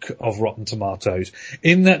joke of Rotten Tomatoes,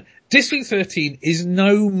 in that District 13 is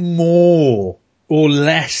no more or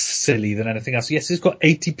less silly than anything else. Yes, it's got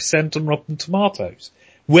 80% on Rotten Tomatoes.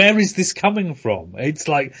 Where is this coming from? It's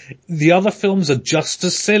like the other films are just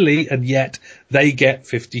as silly, and yet they get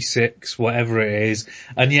 56, whatever it is,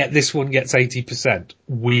 and yet this one gets 80%.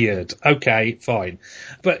 Weird. Okay, fine.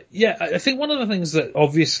 But yeah, I think one of the things that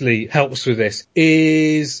obviously helps with this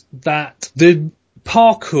is that the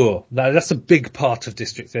parkour, that's a big part of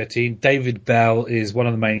District 13. David Bell is one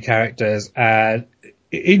of the main characters, and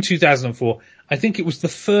in 2004, I think it was the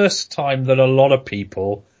first time that a lot of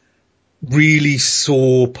people really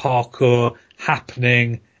saw parkour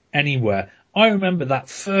happening anywhere. I remember that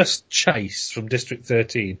first chase from District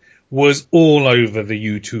 13 was all over the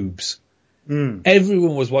YouTubes.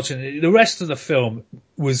 Everyone was watching it. The rest of the film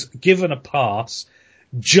was given a pass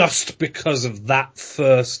just because of that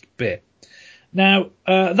first bit. Now,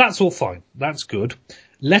 that's all fine. That's good.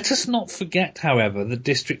 Let us not forget, however, that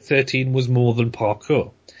District 13 was more than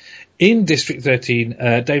parkour. In District 13,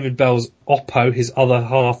 David Bell's Oppo, his other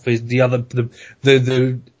half, his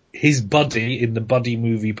buddy in the buddy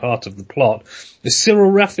movie part of the plot, is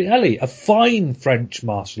Cyril Raffaelli, a fine French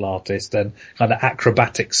martial artist and kind of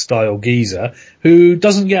acrobatic style geezer who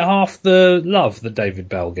doesn't get half the love that David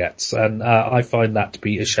Bell gets. And I find that to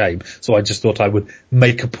be a shame. So I just thought I would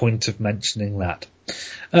make a point of mentioning that.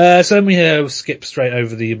 So then we skip straight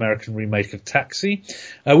over the American remake of Taxi.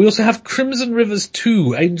 We also have Crimson Rivers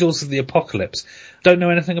 2, Angels of the Apocalypse. Don't know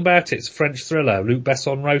anything about it. It's a French thriller. Luc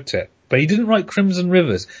Besson wrote it. But he didn't write Crimson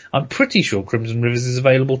Rivers. I'm pretty sure Crimson Rivers is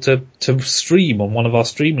available to stream on one of our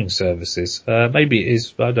streaming services. Maybe it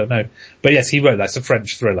is, I don't know. But yes, he wrote that. It's a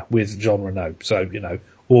French thriller with Jean Reno. So, you know,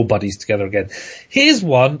 all buddies together again. Here's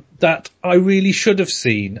one that I really should have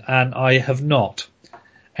seen, and I have not.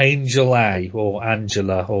 Angel A, or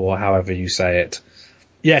Angela, or however you say it.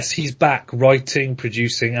 Yes, he's back writing,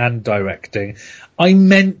 producing and directing. I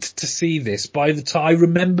meant to see this by the time I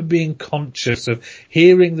remember being conscious of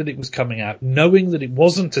hearing that it was coming out, knowing that it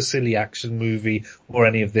wasn't a silly action movie or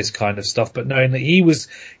any of this kind of stuff, but knowing that he was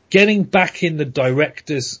getting back in the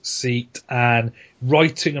director's seat and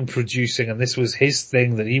writing and producing, and this was his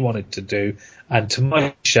thing that he wanted to do. And to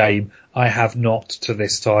my shame, I have not to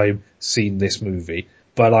this time seen this movie.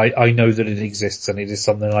 But I know that it exists, and it is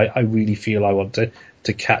something I really feel I want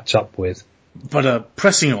to catch up with. But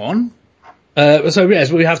pressing on. So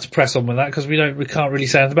yes, we have to press on with that because we can't really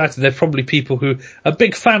say anything about it. There are probably people who are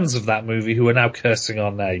big fans of that movie who are now cursing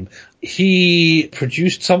our name. He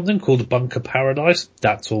produced something called Bunker Paradise.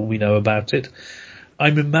 That's all we know about it.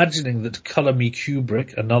 I'm imagining that Colour Me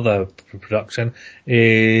Kubrick, another production,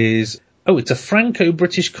 it's a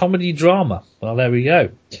Franco-British comedy drama. Well, there we go.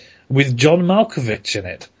 With John Malkovich in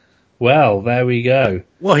it. Well, there we go.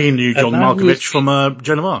 Well, he knew John Malkovich from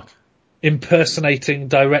Joan of Arc. Impersonating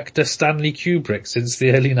director Stanley Kubrick since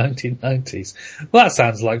the early 1990s. Well, that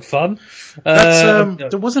sounds like fun.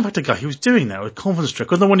 There was in fact a guy who was doing that with Conference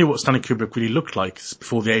Trick. I no one knew what Stanley Kubrick really looked like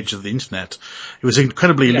before the age of the internet. He was an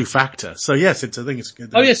incredibly aloof actor. So yes, I think it's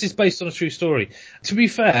good. Oh yes, it's based on a true story. To be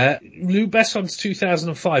fair, Luc Besson's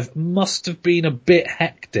 2005 must have been a bit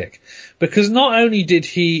hectic because not only did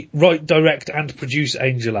he write, direct and produce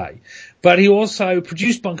Angel A, but he also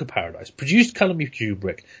produced Bunker Paradise, produced Colour Me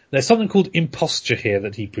Kubrick. There's something called Imposture here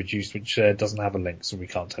that he produced, which doesn't have a link, so we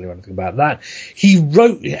can't tell you anything about that. He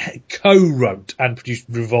co-wrote and produced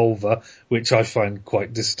Revolver, which I find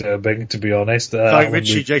quite disturbing, to be honest. Like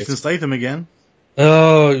Richie Jason Statham again.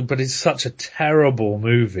 Oh, but it's such a terrible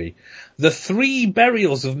movie. The Three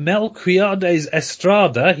Burials of Melquiades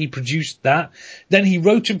Estrada, he produced that. Then he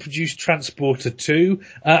wrote and produced Transporter 2,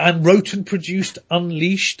 and wrote and produced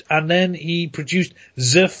Unleashed, and then he produced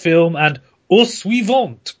The Film and Or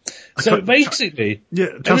Suivante. So basically,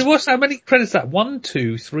 Yeah, what's how many credits that? 1,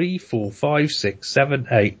 2, 3, 4, 5, 6, 7,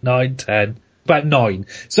 8, 9, 10, about 9.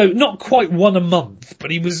 So not quite one a month,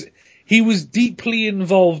 but he was deeply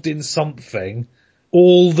involved in something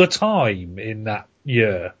all the time in that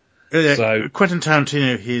year. So Quentin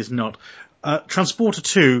Tarantino, he is not. Transporter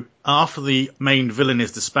 2, after the main villain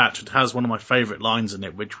is dispatched, it has one of my favourite lines in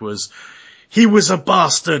it, which was, "He was a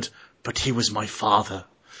bastard, but he was my father."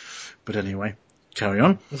 But anyway, carry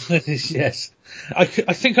on. yes. I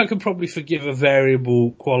think I can probably forgive a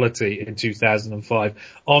variable quality in 2005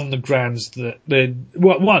 on the grounds that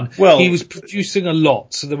he was producing a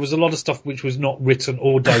lot, so there was a lot of stuff which was not written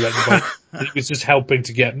or directed by that he was just helping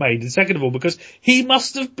to get made. And second of all, because he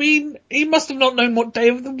must have not known what day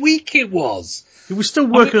of the week it was. He was still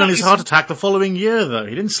working on his heart attack the following year, though.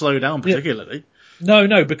 He didn't slow down particularly. Yeah.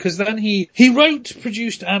 No, because then he wrote,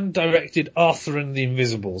 produced and directed Arthur and the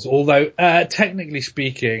Invisibles, although technically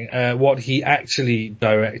speaking, what he actually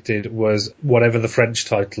directed was whatever the French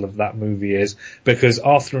title of that movie is, because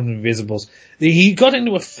Arthur and the Invisibles, he got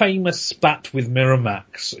into a famous spat with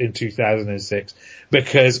Miramax in 2006,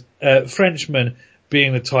 because Frenchmen,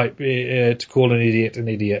 being the type to call an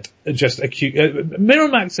idiot, just acute.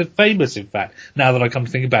 Miramax are famous, in fact, now that I come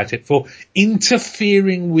to think about it, for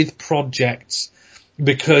interfering with projects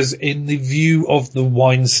because in the view of the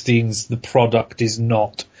Weinsteins, the product is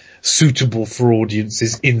not suitable for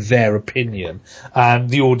audiences in their opinion. And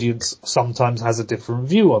the audience sometimes has a different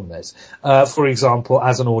view on this. For example,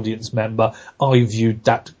 as an audience member, I viewed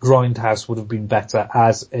that Grindhouse would have been better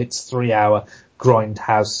as its 3-hour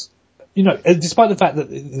Grindhouse. You know, despite the fact that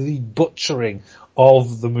the butchering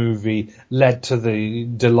of the movie led to the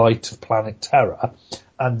delight of Planet Terror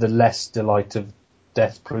and the less delight of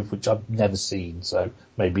Death Proof, which I've never seen, so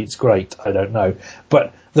maybe it's great, I don't know.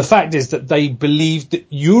 But the fact is that they believed that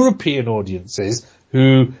European audiences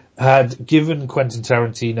who had given Quentin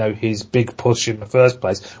Tarantino his big push in the first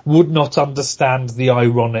place would not understand the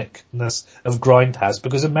ironicness of Grindhouse,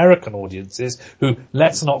 because American audiences who,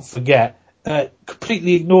 let's not forget,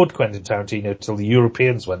 completely ignored Quentin Tarantino till the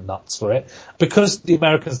Europeans went nuts for it. Because the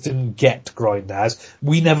Americans didn't get Grindhouse,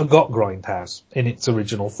 we never got Grindhouse in its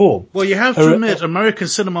original form. Well, you have to admit, American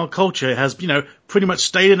cinema culture has, pretty much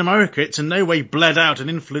stayed in America. It's in no way bled out and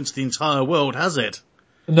influenced the entire world, has it?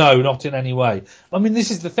 No, not in any way. I mean, this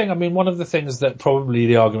is the thing. I mean, one of the things that probably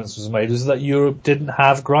the arguments was made is that Europe didn't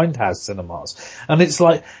have Grindhouse cinemas. And it's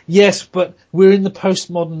like, yes, but we're in the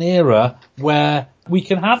postmodern era where we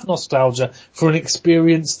can have nostalgia for an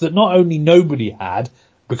experience that not only nobody had,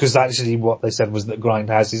 because actually what they said was that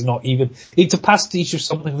Grindhouse is not even, it's a pastiche of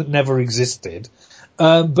something that never existed.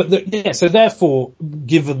 So therefore,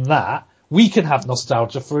 given that, we can have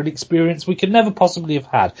nostalgia for an experience we could never possibly have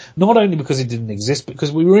had. Not only because it didn't exist, but because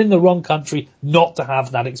we were in the wrong country not to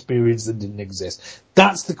have that experience that didn't exist.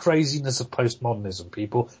 That's the craziness of postmodernism,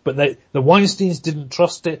 people. But the Weinsteins didn't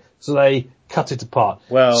trust it, so they cut it apart.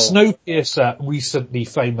 Well, Snowpiercer recently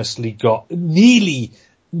famously nearly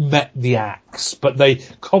met the axe, but they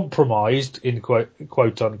compromised, in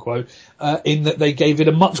quote unquote, in that they gave it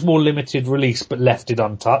a much more limited release but left it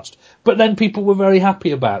untouched. But then people were very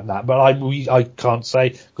happy about that. But I can't say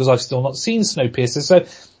because I've still not seen Snowpiercer. So,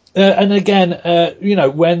 and again,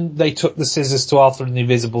 when they took the scissors to Arthur and the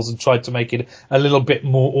Invisibles and tried to make it a little bit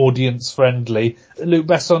more audience friendly, Luc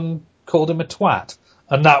Besson called him a twat.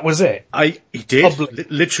 And that was it. He did?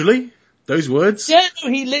 Literally? Those words? Yeah, no,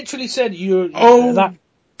 he literally said, that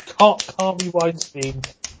Harvey Weinstein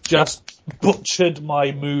just butchered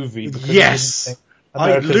my movie. Yes!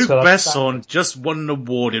 Luc Besson just won an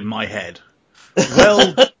award in my head.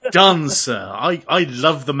 Well done, sir. I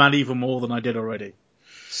love the man even more than I did already.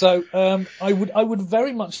 So, I would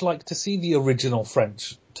very much like to see the original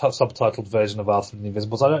French subtitled version of Arthur and the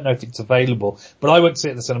Invisibles. I don't know if it's available, but I went to see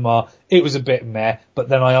it at the cinema. It was a bit meh, but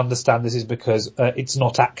then I understand this is because it's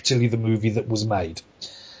not actually the movie that was made.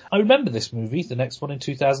 I remember this movie, the next one in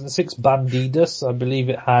 2006, Bandidos. I believe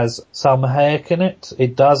it has Salma Hayek in it.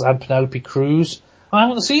 It does, and Penelope Cruz. I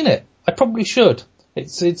haven't seen it. I probably should.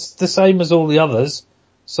 It's the same as all the others.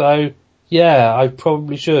 So, yeah, I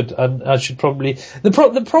probably should. And I should probably...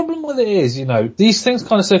 The problem with it is, these things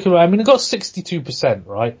kind of circulate. I mean, it got 62%,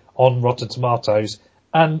 right, on Rotten Tomatoes.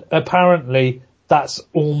 And apparently that's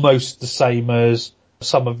almost the same as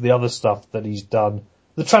some of the other stuff that he's done.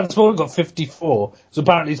 The Transporter got 54, so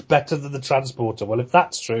apparently it's better than the Transporter. Well, if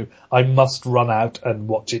that's true, I must run out and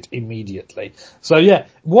watch it immediately. So yeah,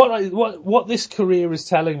 what this career is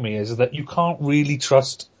telling me is that you can't really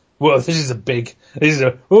trust well, this is big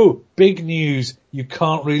news. You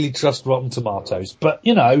can't really trust Rotten Tomatoes. But,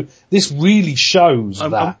 this really shows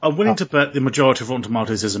that. I'm willing to bet the majority of Rotten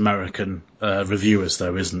Tomatoes is American reviewers,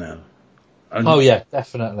 though, isn't it? Yeah,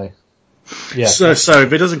 definitely. Yeah. So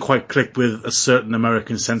if it doesn't quite click with a certain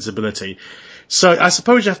American sensibility, so I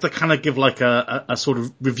suppose you have to kind of give like a sort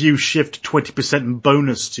of review shift 20%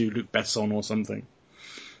 bonus to Luc Besson or something.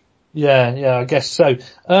 Yeah, I guess so.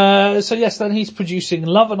 So yes, then he's producing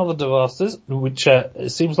Love and Other Disasters, which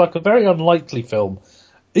seems like a very unlikely film,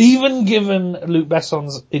 even given Luc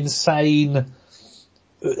Besson's insane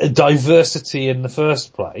diversity in the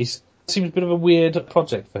first place. It seems a bit of a weird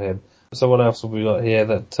project for him. So what else have we got here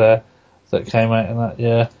that came out in that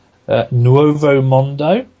year? Nuovo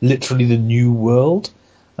Mondo, literally the New World,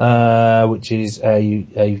 which is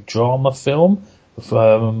a drama film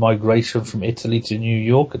of migration from Italy to New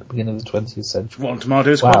York at the beginning of the 20th century. Rotten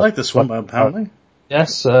Tomatoes quite like this one, apparently.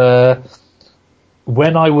 Yes.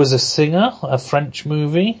 When I Was a Singer, a French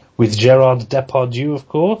movie with Gérard Depardieu, of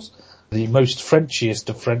course, the most Frenchiest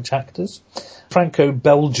of French actors.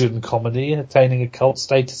 Franco-Belgian comedy attaining a cult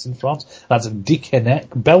status in France. That's Dickeneck.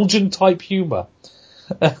 Belgian-type humour.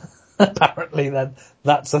 Apparently then,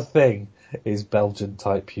 that's a thing, is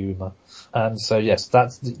Belgian-type humour. And so, yes,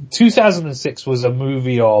 2006 was a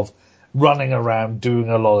movie of running around doing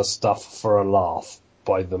a lot of stuff for a laugh,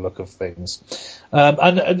 by the look of things.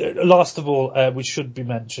 And last of all, which should be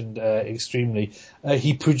mentioned extremely,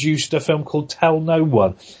 he produced a film called Tell No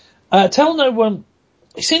One. Tell No One,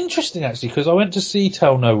 it's interesting actually, because I went to see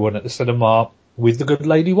Tell No One at the cinema with the good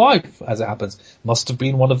lady wife, as it happens. Must have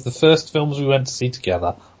been one of the first films we went to see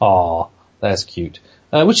together. Ah, there's cute.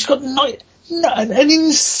 Which has got an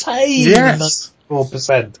insane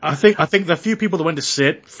 94%. I think the few people that went to see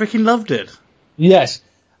it freaking loved it. Yes.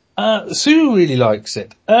 Sue really likes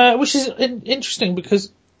it, which is interesting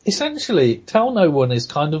because essentially Tell No One is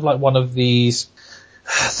kind of like one of these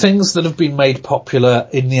things that have been made popular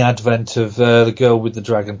in the advent of The Girl with the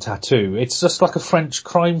Dragon Tattoo. It's just like a French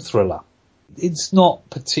crime thriller. It's not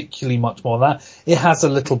particularly much more than that. It has a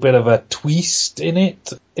little bit of a twist in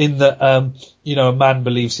it, in that, a man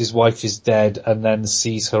believes his wife is dead and then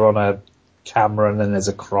sees her on a camera and then there's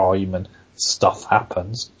a crime and stuff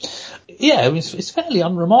happens. Yeah, I mean, it's fairly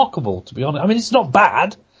unremarkable, to be honest. I mean, it's not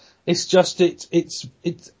bad. It's just, to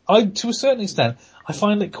a certain extent, I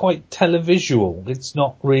find it quite televisual. It's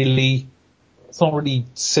not really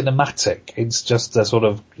cinematic. It's just a sort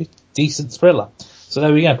of decent thriller. So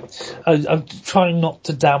there we go. I'm trying not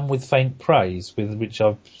to damn with faint praise, with which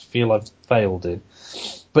I feel I've failed in.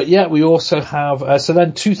 But yeah, we also have, so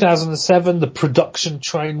then 2007, the production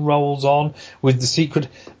train rolls on with the secret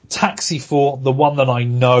Taxi 4, the one that I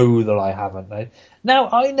know that I haven't made. Now,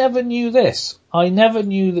 I never knew this. I never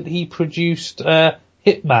knew that he produced,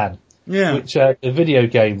 Hitman. Yeah. Which, a video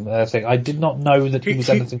game thing. I did not know that he was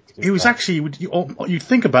anything to do with He was that. actually, you'd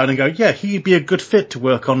think about it and go, yeah, he'd be a good fit to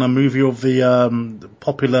work on a movie of the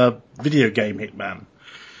popular video game Hitman.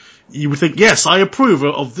 You would think, yes, I approve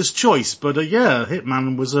of this choice, but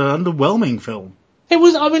Hitman was an underwhelming film. It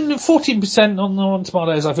was, 14% on the Rotten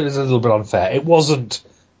Tomatoes I feel is a little bit unfair. It wasn't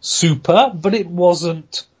super, but it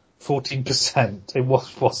wasn't 14%. It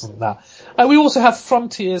wasn't that. We also have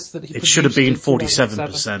Frontiers that he It should have been produced in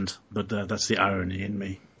 47%, but that's the irony in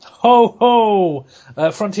me. Ho ho!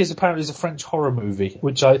 Frontiers apparently is a French horror movie,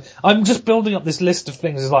 which I'm just building up this list of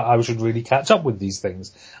things. It's like I should really catch up with these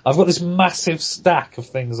things. I've got this massive stack of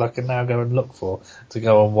things I can now go and look for to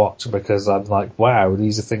go and watch, because I'm like, wow,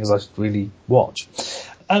 these are things I should really watch.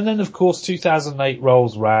 And then of course 2008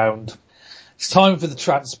 rolls round. It's time for the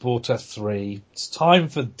Transporter 3. It's time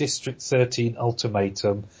for District 13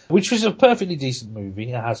 Ultimatum, which was a perfectly decent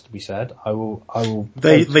movie, it has to be said. I will.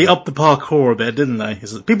 They upped the parkour a bit, didn't they?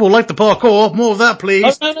 People like the parkour, more of that,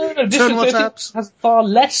 please. Oh, no. District 13 has far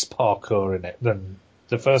less parkour in it than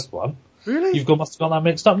the first one. Really? Must have got that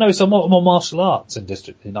mixed up. No, it's a lot more martial arts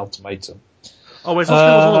in Ultimatum. Oh, it's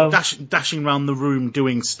also dashing around the room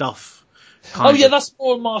doing stuff. That's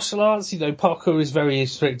more martial arts. Parkour is very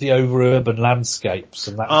strictly over urban landscapes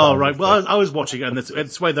and that. Oh, right. Well, I was watching it, and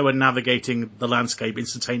it's the way they were navigating the landscape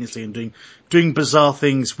instantaneously and doing bizarre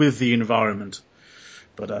things with the environment.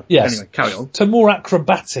 But yes. Anyway, carry on. So more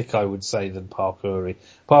acrobatic, I would say, than parkour.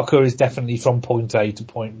 Parkour is definitely from point A to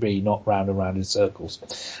point B, not round and round in circles.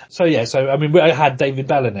 So yeah, I had David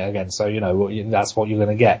Bell in it again, so that's what you're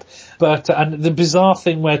going to get. But and the bizarre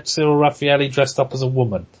thing where Cyril Raffaelli dressed up as a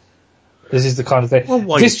woman. This is the kind of thing. Well,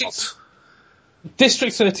 why not?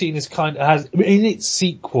 District 13 has in its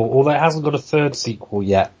sequel, although it hasn't got a third sequel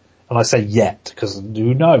yet, and I say yet because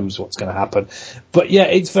who knows what's going to happen. But yeah,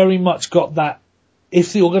 it's very much got that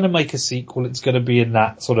if you're going to make a sequel, it's going to be in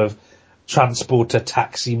that sort of transporter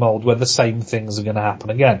taxi mold where the same things are going to happen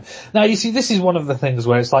again. Now, you see, this is one of the things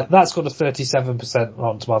where it's like, that's got a 37%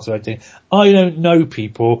 Rotten Tomato rating. I don't know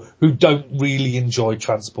people who don't really enjoy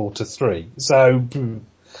Transporter 3. So,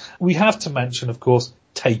 we have to mention, of course,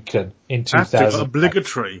 Taken in 2000.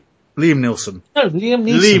 Obligatory. Liam Neeson. No, Liam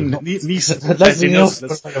Neeson. Neeson. Leslie Nielsen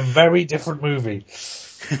was like a very different movie.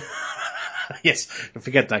 Yes,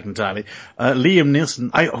 forget that entirely. Liam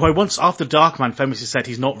Neeson, who I once, after Darkman, famously said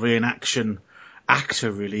he's not really an action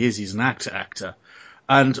actor, really, is he's an actor.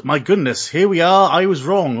 And my goodness, here we are, I was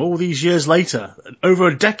wrong all these years later, over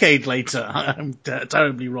a decade later, I'm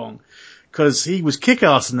terribly wrong. Because he was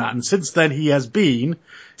kick-ass in that, and since then he has been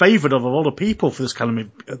favoured of a lot of people for this kind of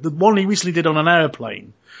movie. The one he recently did on an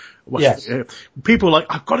airplane. Yes. People are like,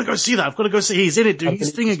 I've got to go see that. I've got to go see. He's in it doing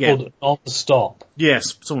his thing again. Non-stop.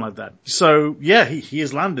 Yes, something like that. So yeah, he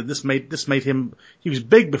has landed. This made him. He was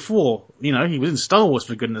big before. You know, he was in Star Wars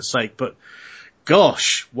for goodness sake. But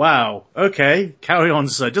gosh, wow. Okay, carry on,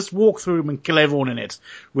 sir. Just walk through him and kill everyone in it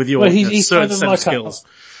with your he's certain kind of set like of skills.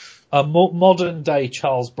 A modern day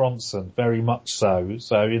Charles Bronson, very much so.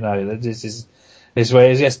 So you know, this is where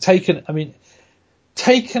he is. Yes, Taken. I mean.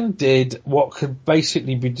 Taken did what could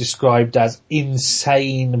basically be described as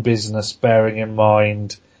insane business, bearing in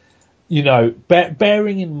mind, you know,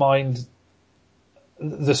 bearing in mind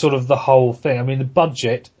the sort of the whole thing. I mean, the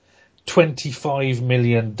budget, $25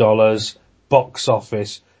 million, box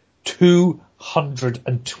office,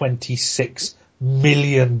 $226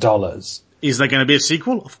 million. Is there going to be a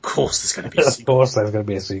sequel? Of course there's going to be a sequel. Of course there's going to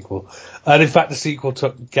be a sequel. And in fact, the sequel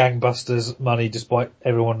took gangbusters money despite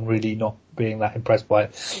everyone really not being that impressed by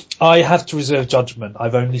it. I have to reserve judgment.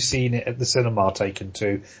 I've only seen it at the cinema, Taken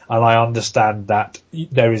 2, and I understand that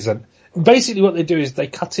there isn't. Basically what they do is they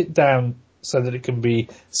cut it down so that it can be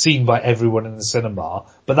seen by everyone in the cinema,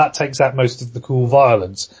 but that takes out most of the cool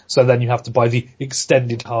violence, so then you have to buy the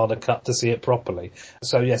extended harder cut to see it properly.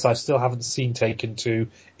 So yes, I still haven't seen Taken 2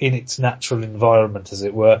 in its natural environment, as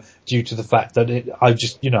it were, due to the fact that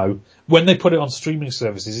when they put it on streaming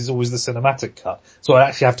services, it's always the cinematic cut, so I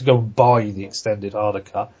actually have to go and buy the extended harder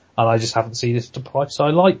cut, and I just haven't seen it at a price I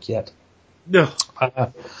like yet. No.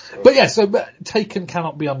 But yeah, so Taken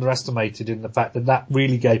cannot be underestimated in the fact that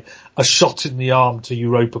really gave a shot in the arm to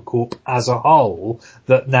EuropaCorp as a whole,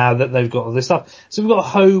 that now that they've got all this stuff. So we've got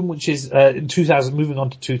Home, which is, in 2000, moving on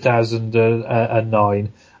to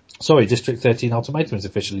 2009. Sorry, District 13 Ultimatum is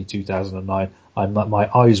officially 2009. My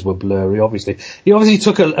eyes were blurry, obviously. He obviously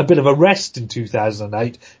took a bit of a rest in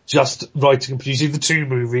 2008, just writing and producing the 2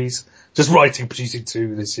 movies. Just writing and producing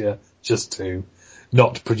 2 this year. Just 2.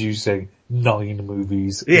 Not producing 9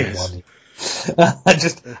 movies in 1 year.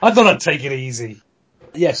 I thought I'd take it easy.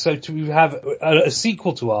 Yes, so to have a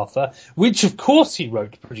sequel to Arthur, which of course he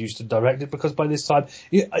wrote, produced and directed, because by this time,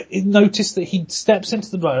 notice that he steps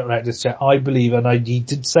into the director's chair, I believe, and he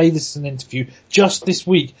did say this in an interview just this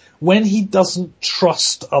week, when he doesn't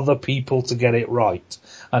trust other people to get it right.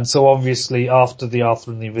 And so obviously after the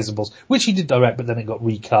Arthur and the Invisibles, which he did direct, but then it got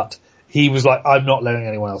recut, he was like, I'm not letting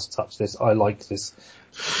anyone else touch this. I like this.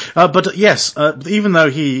 But yes, even though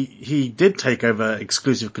he did take over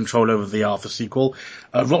exclusive control over the Arthur sequel,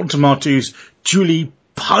 Rotten Tomatoes duly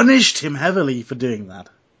punished him heavily for doing that.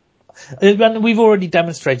 And we've already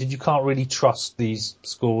demonstrated you can't really trust these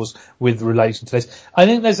scores with relation to this. I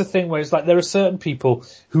think there's a thing where it's like there are certain people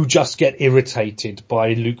who just get irritated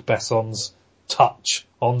by Luc Besson's touch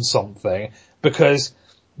on something because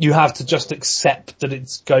you have to just accept that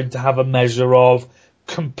it's going to have a measure of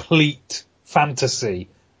complete fantasy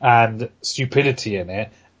and stupidity in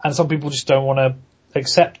it, and some people just don't want to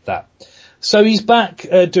accept that. So he's back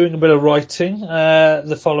doing a bit of writing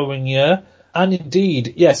the following year, and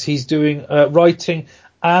indeed, yes, he's doing writing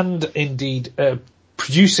and indeed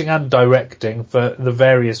producing and directing for the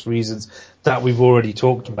various reasons that we've already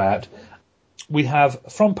talked about. We have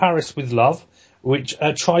From Paris with Love, which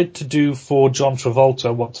tried to do for John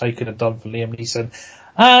Travolta what Taken had done for Liam Neeson,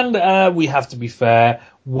 and we have to be fair,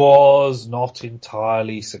 was not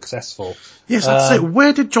entirely successful. Yes, I'd say,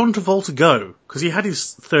 where did John Travolta go? Because he had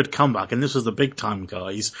his third comeback, and this was the big time,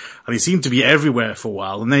 guys, and he seemed to be everywhere for a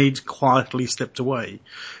while, and then he quietly slipped away.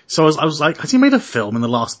 So I was like, has he made a film in the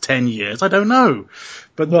last 10 years? I don't know.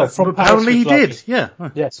 But apparently he did, yeah.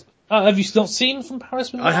 Yes. Have you not seen From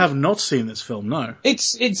Paris with Love? I have not seen this film, no.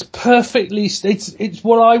 It's perfectly, it's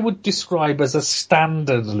what I would describe as a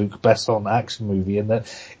standard Luc Besson action movie, in that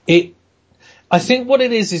I think what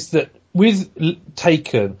it is that with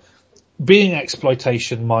Taken, being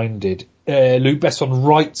exploitation minded, Luc Besson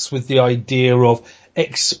writes with the idea of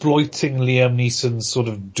exploiting Liam Neeson's sort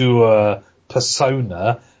of dour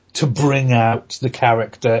persona to bring out the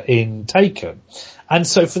character in Taken. And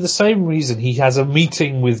so for the same reason, he has a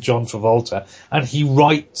meeting with John Travolta and he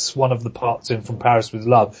writes one of the parts in From Paris with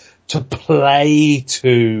Love to play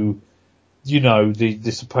to,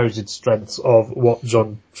 the supposed strengths of what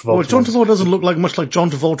John Travolta. Well, John Travolta doesn't look much like John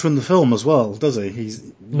Travolta in the film as well, does he?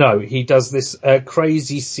 No, he does this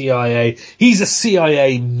crazy CIA. He's a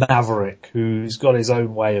CIA maverick who's got his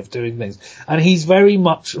own way of doing things, and he's very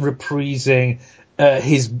much reprising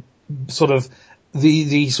his sort of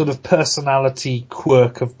the sort of personality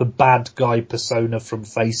quirk of the bad guy persona from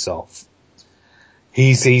Face Off.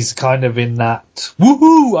 He's kind of in that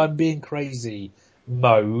woohoo, I'm being crazy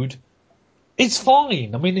mode. It's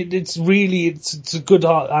fine. I mean, it's a good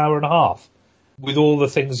hour and a half with all the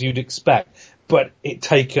things you'd expect, but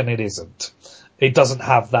Taken it isn't. It doesn't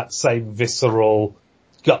have that same visceral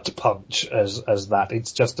gut punch as that.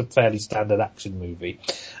 It's just a fairly standard action movie.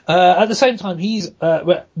 At the same time, he's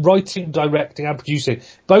writing, directing and producing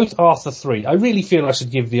both Arthur 3. I really feel I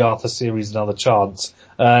should give the Arthur series another chance,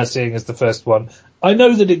 seeing as the first one. I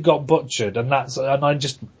know that it got butchered,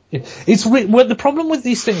 the problem with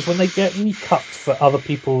these things when they get recut for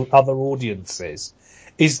other audiences,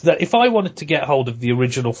 is that if I wanted to get hold of the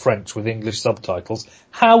original French with English subtitles,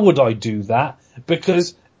 how would I do that?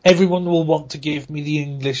 Because everyone will want to give me the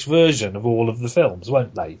English version of all of the films,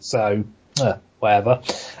 won't they? So, whatever.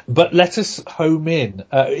 But let us home in.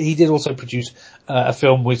 He did also produce a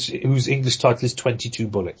film whose English title is 22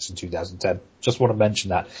 Bullets in 2010. Just want to mention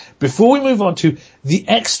that. Before we move on to The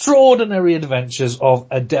Extraordinary Adventures of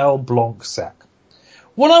Adele Blanc-Sec.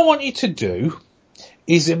 What I want you to do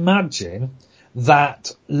is imagine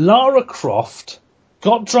that Lara Croft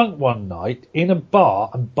got drunk one night in a bar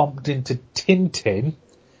and bumped into Tintin,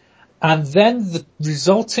 and then the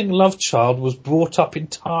resulting love child was brought up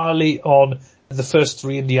entirely on the first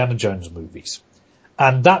 3 Indiana Jones movies.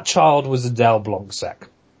 And that child was Adele Blanc-Sec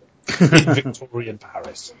in Victorian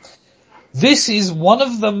Paris. This is one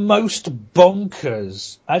of the most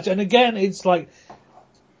bonkers. And again, it's like,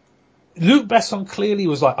 Luc Besson clearly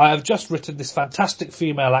was like, I have just written this fantastic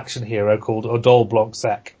female action hero called Adele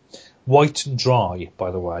Blanc-Sec. White and dry, by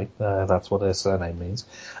the way. That's what her surname means.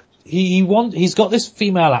 He's got this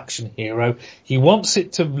female action hero. He wants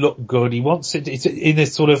it to look good. He wants it in a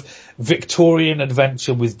sort of Victorian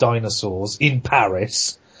adventure with dinosaurs in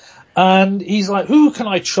Paris. And he's like, who can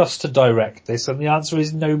I trust to direct this? And the answer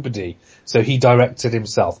is nobody. So he directed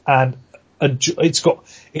himself. And it's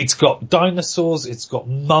got dinosaurs, it's got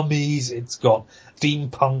mummies, it's got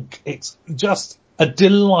steampunk. It's just a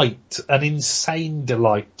delight, an insane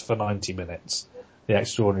delight for 90 minutes. The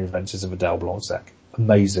Extraordinary Adventures of Adele Blanc-Sec.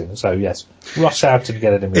 Amazing. So yes, rush out and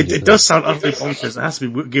get it immediately. It does sound utterly bonkers. It has to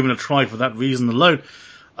be given a try for that reason alone.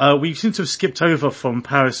 We seem to have skipped over From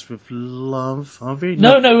Paris with Love, have we?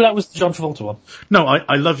 No, that was the John Travolta one. No,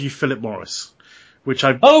 I Love You, Philip Morris, which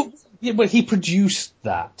I... Oh, yeah, but he produced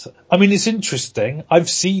that. I mean, it's interesting. I've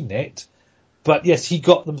seen it, but yes, he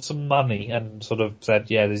got them some money and sort of said,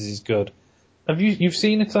 yeah, this is good. Have you've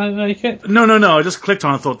seen it, I make it? No. I just clicked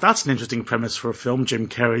on it and thought, that's an interesting premise for a film. Jim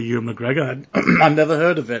Carrey, Ewan McGregor. I'd never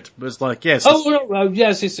heard of it. But it's like, yes.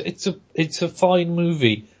 Yes, it's a fine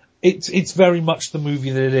movie. It's very much the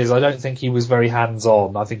movie that it is. I don't think he was very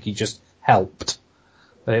hands-on. I think he just helped.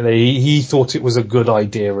 He thought it was a good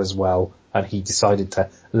idea as well, and he decided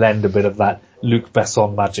to lend a bit of that Luc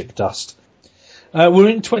Besson magic dust. We're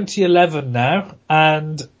in 2011 now,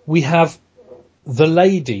 and we have The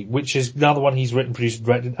Lady, which is another one he's written, produced, and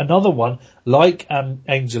directed. Another one, like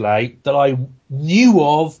Angel 8, that I knew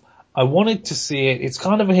of. I wanted to see it. It's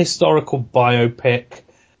kind of a historical biopic.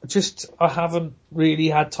 I haven't really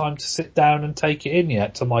had time to sit down and take it in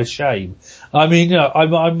yet, to my shame. I mean,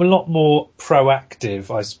 I'm a lot more proactive,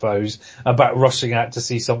 I suppose, about rushing out to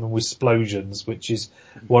see something with explosions, which is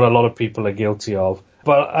what a lot of people are guilty of.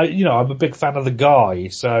 But I'm a big fan of the guy,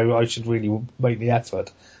 so I should really make the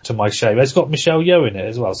effort, to my shame. It's got Michelle Yeoh in it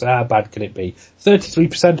as well, so how bad can it be?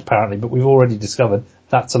 33% apparently, but we've already discovered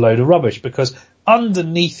that's a load of rubbish, because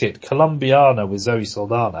underneath it, Colombiana with Zoe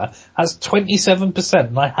Saldana has 27%,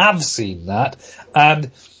 and I have seen that, and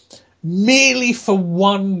merely for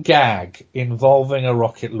one gag involving a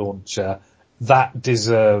rocket launcher, that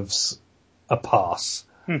deserves a pass.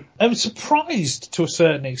 I'm surprised to a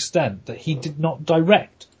certain extent that he did not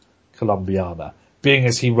direct Colombiana, being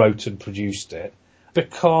as he wrote and produced it,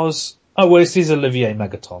 because, it is Olivier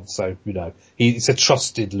Megaton, so, he's a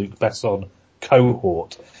trusted Luc Besson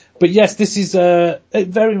cohort. But yes, this is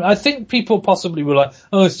I think people possibly were like,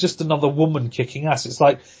 it's just another woman kicking ass. It's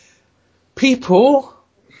like, people,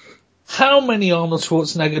 How many Arnold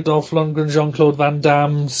Schwarzenegger, Dolph Lundgren, Jean-Claude Van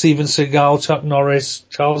Damme, Steven Seagal, Chuck Norris,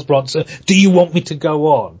 Charles Bronson, do you want me to go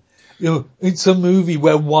on? It's a movie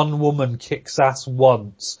where one woman kicks ass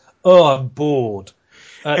once. Oh, I'm bored.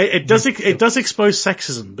 It does expose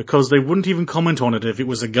sexism, because they wouldn't even comment on it if it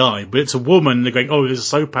was a guy, but it's a woman. They're going, "Oh, this is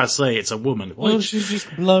so passé. It's a woman." Oh, she's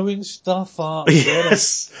just blowing stuff up.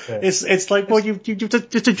 Yes, it's like, well, you've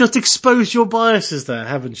just exposed your biases there,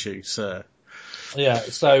 haven't you, sir? Yeah.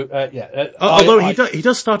 So although he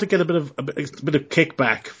does start to get a bit of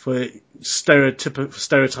kickback for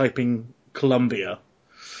stereotyping Colombia.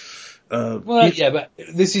 But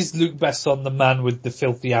this is Luc Besson, the man with the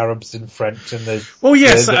filthy Arabs in French and the. Oh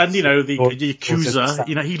yes, the accuser.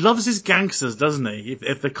 He loves his gangsters, doesn't he?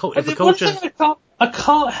 If the culture. One thing I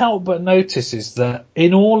can't help but notice is that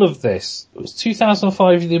in all of this, it was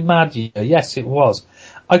 2005, the mad year. Yes, it was.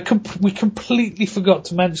 We completely forgot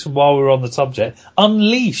to mention while we were on the subject,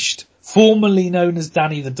 Unleashed, formerly known as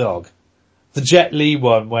Danny the Dog. The Jet Li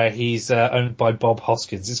one where he's owned by Bob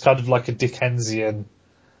Hoskins. It's kind of like a Dickensian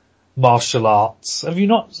martial arts. Have you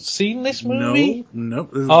not seen this movie?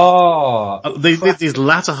 No. These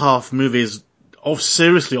latter half movies are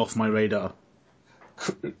seriously off my radar.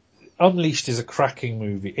 Unleashed is a cracking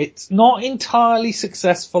movie. It's not entirely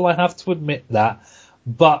successful, I have to admit that,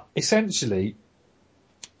 but essentially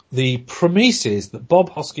the premise is that Bob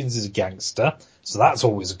Hoskins is a gangster, so that's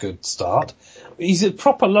always a good start. He's a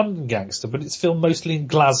proper London gangster, but it's filmed mostly in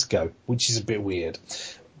Glasgow, which is a bit weird.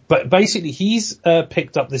 But basically, he's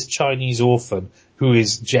picked up this Chinese orphan who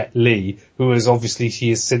is Jet Li, who is obviously he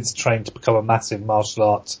has since trained to become a massive martial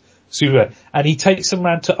arts super, and he takes him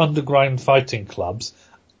around to underground fighting clubs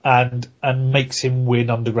and makes him win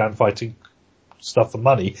underground fighting stuff for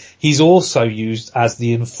money. He's also used as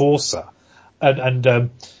the enforcer, and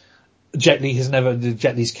Jet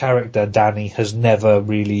Li's character Danny has never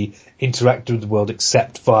really interacted with the world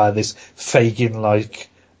except via this Fagin-like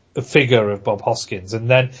figure of Bob Hoskins,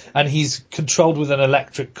 and he's controlled with an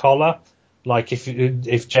electric collar. Like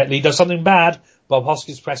if Jet Li does something bad, Bob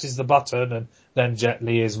Hoskins presses the button, and then Jet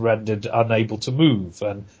Li is rendered unable to move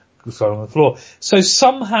and thrown on the floor. So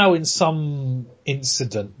somehow, in some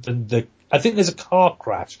incident, I think there's a car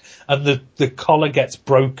crash, and the collar gets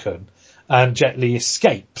broken, and Jet Li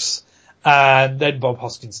escapes, and then Bob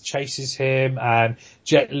Hoskins chases him, and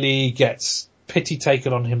Jet Li gets pity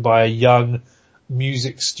taken on him by a young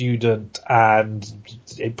music student, and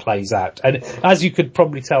it plays out. And as you could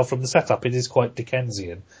probably tell from the setup, it is quite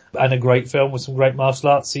Dickensian and a great film with some great martial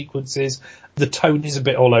arts sequences. The tone is a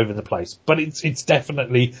bit all over the place, but it's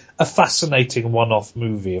definitely a fascinating one-off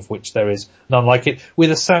movie of which there is none like it,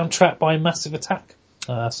 with a soundtrack by Massive Attack.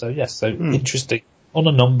 Interesting on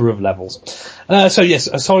a number of levels.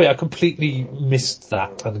 Sorry, I completely missed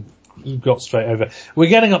that and got straight over. We're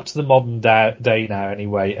getting up to the modern day now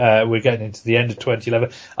anyway. We're getting into the end of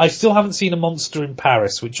 2011. I still haven't seen A Monster in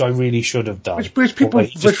Paris, which I really should have done.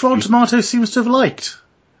 Which Rotten Tomatoes seems to have liked.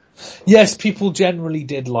 Yes, people generally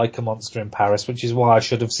did like A Monster in Paris, which is why I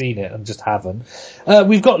should have seen it and just haven't.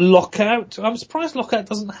 We've got Lockout. I'm surprised Lockout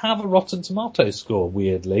doesn't have a Rotten Tomatoes score,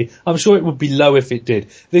 weirdly. I'm sure it would be low if it did.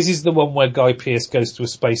 This is the one where Guy Pearce goes to a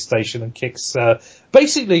space station and kicks,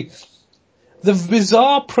 basically, the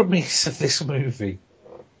bizarre premise of this movie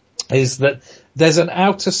is that there's an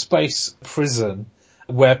outer space prison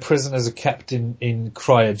where prisoners are kept in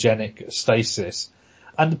cryogenic stasis.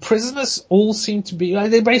 And the prisoners all seem to be,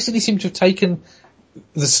 they basically seem to have taken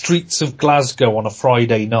the streets of Glasgow on a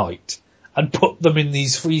Friday night and put them in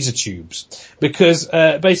these freezer tubes. Because,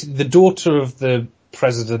 basically the daughter of the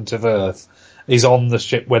president of Earth is on the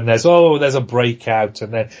ship when there's a breakout,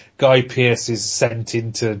 and then Guy Pearce is sent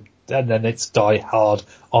into, and then it's Die Hard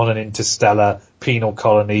on an interstellar penal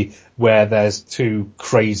colony where there's two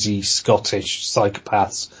crazy Scottish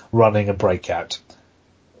psychopaths running a breakout.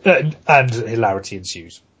 And hilarity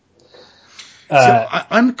ensues.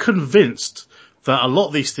 I'm convinced that a lot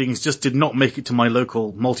of these things just did not make it to my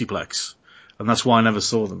local multiplex, and that's why I never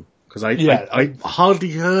saw them, because I hardly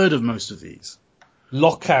heard of most of these.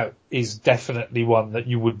 Lockout is definitely one that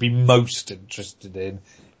you would be most interested in.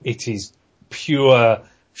 It is pure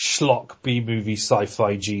schlock B-movie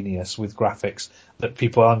sci-fi genius with graphics that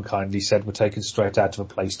people unkindly said were taken straight out of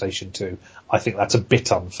a PlayStation 2. I think that's a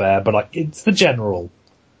bit unfair, but it's the general.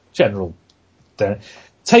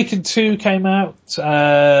 Taken 2 came out,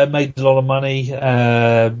 made a lot of money,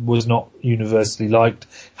 was not universally liked,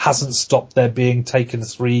 hasn't stopped there being. Taken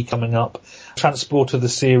 3 coming up. Transporter the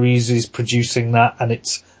series is producing that, and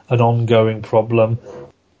it's an ongoing problem.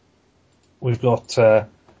 We've got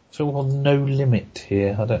So called No Limit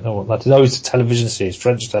here. I don't know what that is. Oh, it's a television series,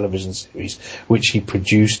 French television series, which he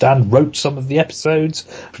produced and wrote some of the episodes.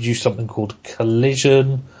 Produced something called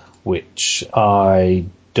Collision, which I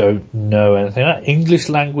don't know anything about. English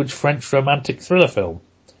language French romantic thriller film.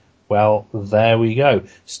 Well, there we go.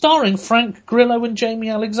 Starring Frank Grillo and Jamie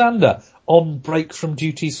Alexander. On break from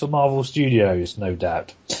duties for Marvel Studios, no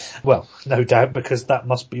doubt. Well, no doubt, because that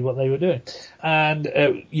must be what they were doing.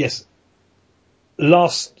 And, yes,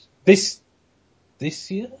 this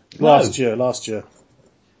year? Last year.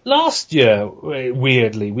 Last year,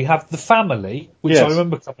 weirdly, we have The Family, which Yes. I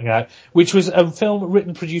remember coming out, which was a film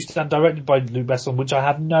written, produced and directed by Luc Besson, which I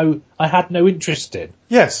had no interest in.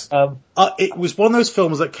 Yes. It was one of those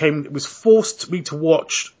films that it was forced me to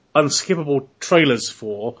watch unskippable trailers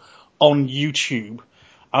for on YouTube.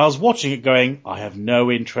 And I was watching it going, I have no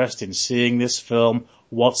interest in seeing this film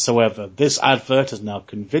whatsoever. This advert has now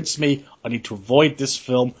convinced me I need to avoid this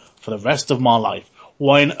film for the rest of my life.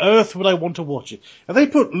 Why on earth would I want to watch it? If they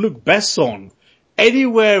put Luc Besson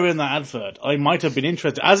anywhere in that advert, I might have been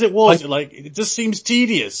interested. As it was, it just seems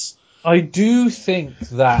tedious. I do think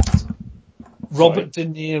that Robert De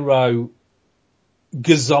Niro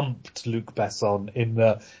gazumped Luc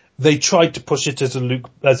Besson they tried to push it as a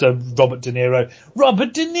Robert De Niro.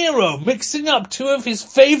 Robert De Niro mixing up two of his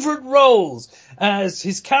favourite roles as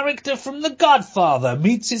his character from The Godfather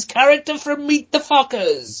meets his character from Meet the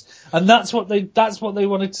Fockers. And that's what they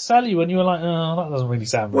wanted to sell you, and you were like, oh, that doesn't really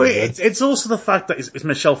sound very good. It's also the fact that it's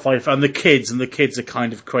Michelle Pfeiffer and the kids are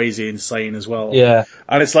kind of crazy, insane as well. Yeah.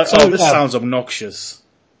 And it's like, this sounds obnoxious.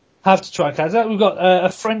 Have to try and catch that. We've got a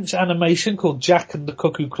French animation called Jack and the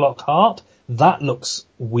Cuckoo Clock Heart. That looks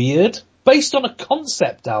weird. Based on a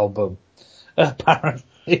concept album,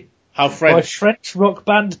 apparently. How French? By French rock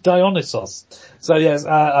band Dionysos. So yes,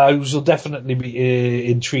 I shall definitely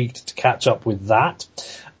be intrigued to catch up with that.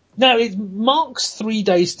 Now, it marks 3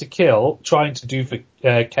 Days to Kill, trying to do for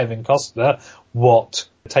Kevin Costner what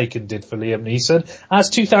Taken did for Liam Neeson, as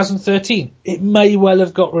 2013. It may well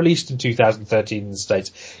have got released in 2013 in the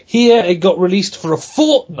States. Here, it got released for a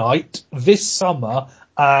fortnight this summer,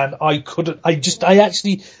 and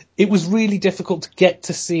it was really difficult to get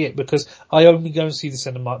to see it because I only go and see the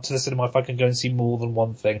cinema if I can go and see more than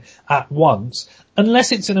one thing at once.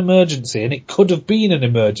 Unless it's an emergency, and it could have been an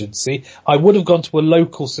emergency, I would have gone to a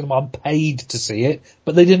local cinema and paid to see it,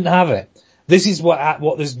 but they didn't have it. This is what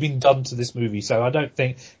has been done to this movie, so I don't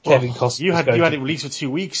think Kevin Costner... You had it released for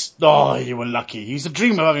 2 weeks? Oh, you were lucky. You used to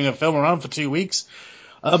dream of having a film around for 2 weeks.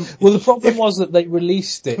 Well, the problem was that they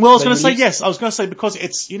released it. Well, I was going to say, yes. I was going to say, because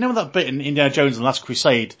it's... You know that bit in Indiana Jones and the Last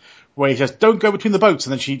Crusade where he says, don't go between the boats,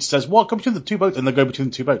 and then she says, what? Go between the two boats, and they go between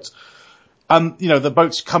the two boats. The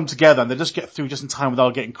boats come together and they just get through just in time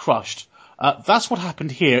without getting crushed. That's what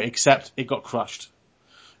happened here, except it got crushed.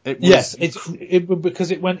 Because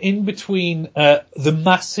it went in between the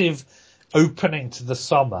massive opening to the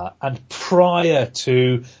summer and prior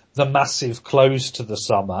to the massive close to the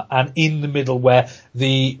summer, and in the middle where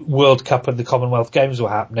the World Cup and the Commonwealth Games were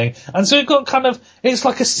happening. And so it got it's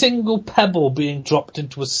like a single pebble being dropped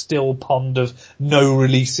into a still pond of no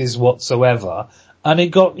releases whatsoever. And it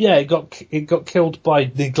got killed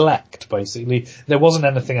by neglect, basically. There wasn't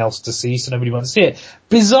anything else to see, so nobody went to see it.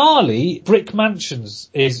 Bizarrely, Brick Mansions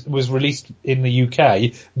was released in the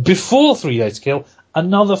UK before 3 Days to Kill,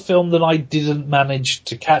 another film that I didn't manage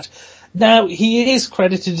to catch. Now, he is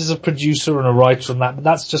credited as a producer and a writer on that, but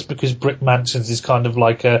that's just because Brick Mansions is kind of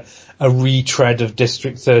like a retread of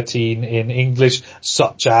District 13 in English,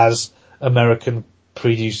 such as American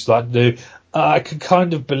producers like do. I could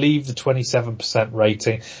kind of believe the 27%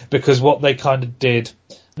 rating, because what they kind of did...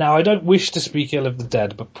 Now, I don't wish to speak ill of the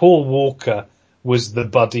dead, but Paul Walker was the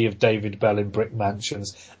buddy of David Bell in Brick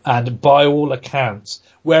Mansions, and by all accounts,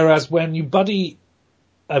 whereas when you buddy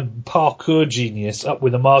a parkour genius up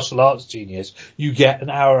with a martial arts genius, you get an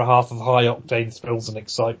hour and a half of high octane thrills and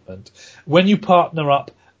excitement. When you partner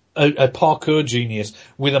up a parkour genius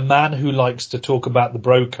with a man who likes to talk about the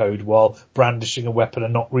bro code while brandishing a weapon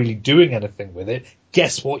and not really doing anything with it,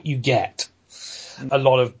 guess what you get? A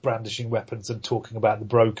lot of brandishing weapons and talking about the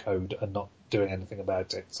bro code and not doing anything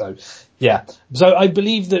about it. So, yeah. So I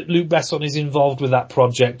believe that Luc Besson is involved with that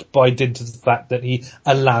project by dint of the fact that he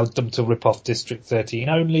allowed them to rip off District 13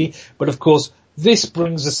 only. But of course, this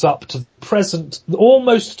brings us up to the present,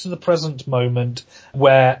 almost to the present moment,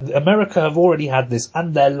 where America have already had this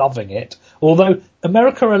and they're loving it. Although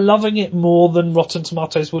America are loving it more than Rotten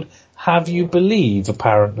Tomatoes would have you believe,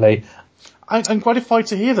 apparently. I'm gratified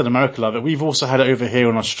to hear that America love it. We've also had it over here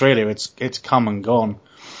in Australia. It's come and gone.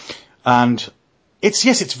 And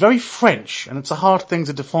it's very French, and it's a hard thing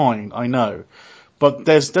to define, I know. but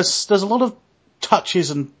there's a lot of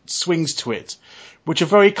touches and swings to it, which are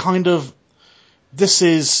very kind of, this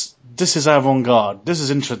is avant-garde. This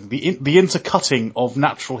is interesting. The intercutting of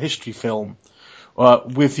natural history film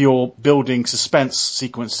with your building suspense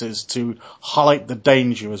sequences to highlight the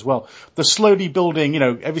danger as well. The slowly building,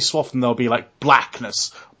 every so often there'll be like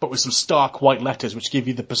blackness, but with some stark white letters, which give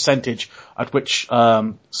you the percentage at which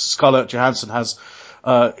Scarlett Johansson has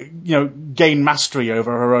gained mastery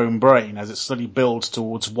over her own brain as it slowly builds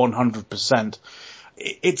towards 100%.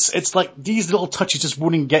 It's like these little touches just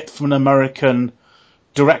wouldn't get from an American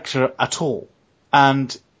director at all.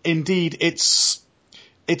 And indeed, it's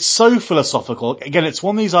so philosophical. Again, it's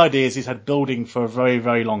one of these ideas he's had building for a very,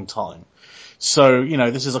 very long time. So,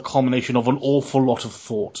 this is a culmination of an awful lot of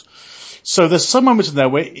thought. So there's some moments in there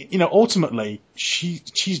where, ultimately,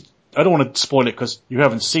 she's, I don't want to spoil it because you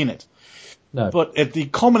haven't seen it. No. But the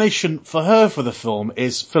culmination for her for the film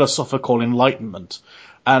is philosophical enlightenment.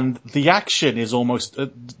 And the action is almost,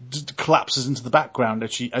 collapses into the background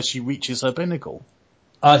as she reaches her pinnacle.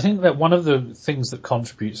 I think that one of the things that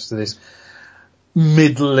contributes to this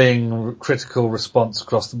middling critical response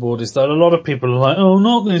across the board is that a lot of people are like, oh,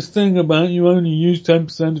 not this thing about you only use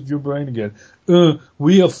 10% of your brain again.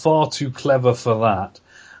 We are far too clever for that.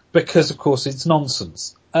 Because, of course, it's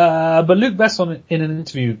nonsense. But Luc Besson, in an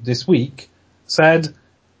interview this week, said,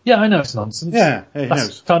 yeah, I know it's nonsense. Yeah, he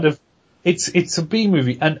That's knows. It's a B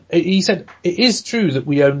movie. And he said, it is true that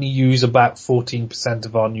we only use about 14%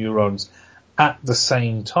 of our neurons at the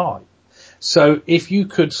same time. So if you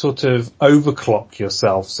could sort of overclock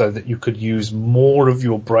yourself so that you could use more of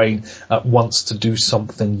your brain at once to do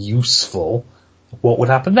something useful, what would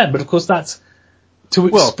happen then? But of course that's, to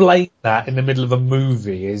explain that in the middle of a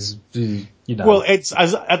movie is, Well, it's,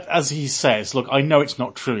 as he says, look, I know it's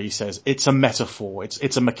not true, he says, it's a metaphor,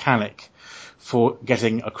 it's a mechanic for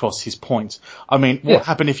getting across his point. I mean, what would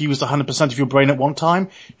happen if you used 100% of your brain at one time?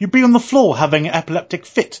 You'd be on the floor having an epileptic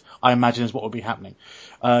fit, I imagine is what would be happening.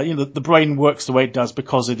 The brain works the way it does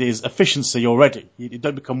because it is efficiency already. You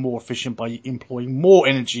don't become more efficient by employing more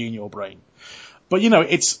energy in your brain. But,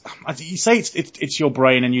 it's, as you say, it's your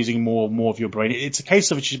brain and using more and more of your brain. It's a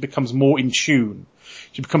case of it, she becomes more in tune.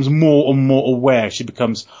 She becomes more and more aware. She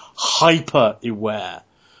becomes hyper aware.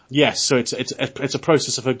 Yes, so it's a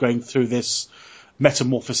process of her going through this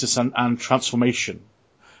metamorphosis and transformation.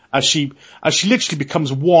 As she literally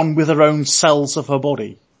becomes one with her own cells of her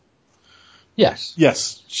body. Yes.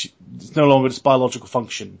 Yes. It's no longer its biological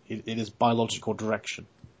function. It is biological direction.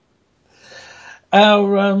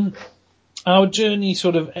 Our journey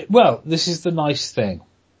this is the nice thing.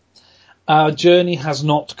 Our journey has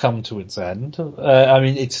not come to its end.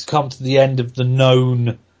 It's come to the end of the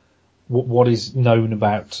known, what is known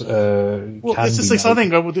about, it's just exciting.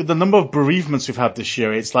 The number of bereavements we've had this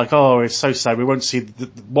year, it's like, oh, it's so sad. We won't see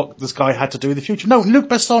what this guy had to do in the future. No, Luc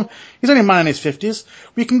Besson, he's only a man in his 50s.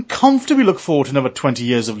 We can comfortably look forward to another 20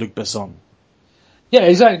 years of Luc Besson. Yeah,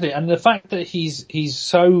 exactly. And the fact that he's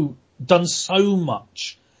done so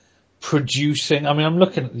much producing, I'm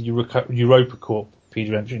looking at the Europa Corp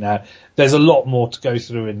Peter entry now. There's a lot more to go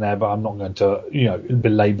through in there, but I'm not going to,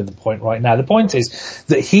 belabor the point right now. The point is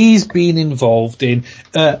that he's been involved in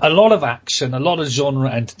a lot of action, a lot of genre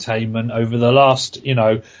entertainment over the last,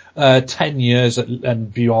 10 years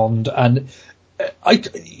and beyond. And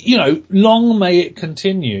long may it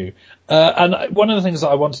continue. And one of the things that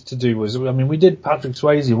I wanted to do was, we did Patrick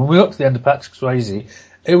Swayze. When we got to the end of Patrick Swayze,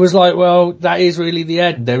 it was like, well, that is really the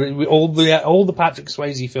end. All the Patrick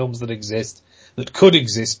Swayze films that exist, that could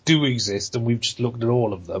exist, do exist, and we've just looked at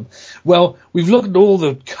all of them. Well, we've looked at all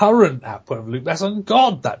the current output of Luc Besson.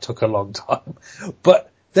 God, that took a long time. But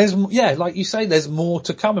like you say, there's more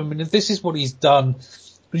to come. If this is what he's done,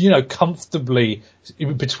 comfortably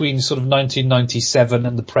between sort of 1997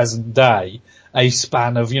 and the present day, a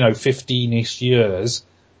span of, 15-ish years,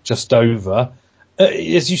 just over.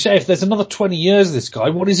 As you say, if there's another 20 years of this guy,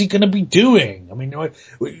 what is he going to be doing?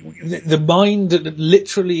 The mind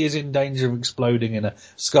literally is in danger of exploding in a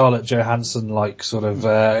Scarlett Johansson-like sort of,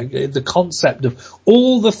 the concept of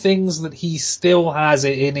all the things that he still has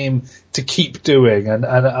it in him to keep doing. And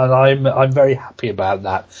I'm very happy about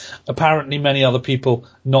that. Apparently many other people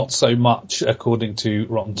not so much, according to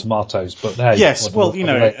Rotten Tomatoes, but hey. Yes, well,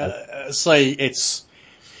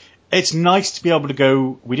 it's nice to be able to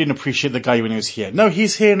go, we didn't appreciate the guy when he was here. No,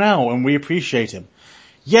 he's here now, and we appreciate him.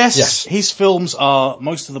 Yes, his films are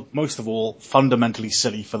most of all fundamentally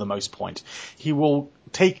silly for the most point. He will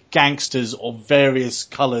take gangsters of various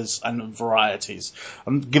colours and varieties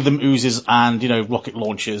and give them oozes and, rocket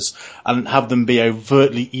launchers and have them be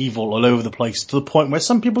overtly evil all over the place to the point where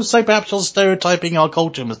some people say perhaps you're stereotyping our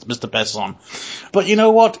culture, Mr. Besson. But you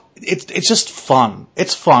know what? It's just fun.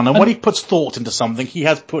 It's fun. And when he puts thought into something, he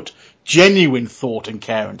has put genuine thought and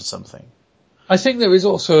care into something. I think there is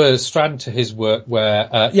also a strand to his work where,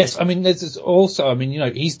 there's also,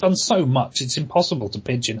 he's done so much, it's impossible to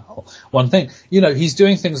pigeonhole one thing. He's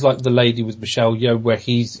doing things like The Lady with Michelle Yeoh, where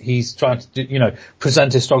he's trying to,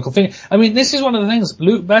 present historical thing. This is one of the things,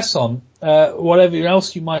 Luc Besson, whatever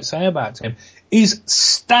else you might say about him, is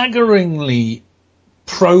staggeringly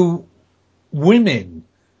pro-women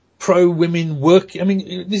work.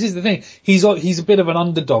 This is the thing. He's a bit of an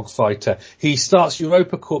underdog fighter. He starts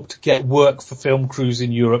Europa Corp to get work for film crews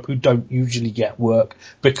in Europe who don't usually get work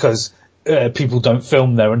because people don't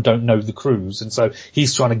film there and don't know the crews. And so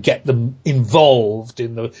he's trying to get them involved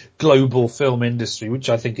in the global film industry, which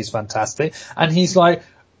I think is fantastic. And he's like,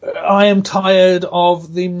 I am tired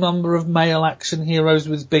of the number of male action heroes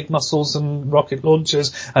with big muscles and rocket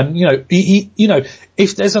launchers. And,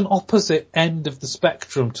 if there's an opposite end of the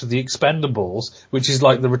spectrum to the Expendables, which is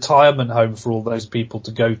like the retirement home for all those people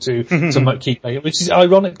to go to keep making, which is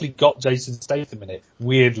ironically got Jason Statham in it,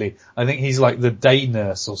 weirdly. I think he's like the day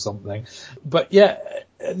nurse or something. But yeah,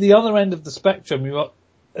 at the other end of the spectrum, you got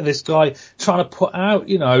this guy trying to put out,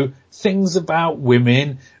 things about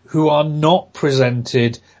women who are not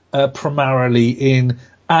presented primarily in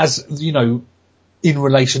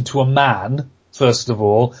relation to a man, first of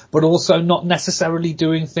all, but also not necessarily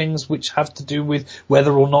doing things which have to do with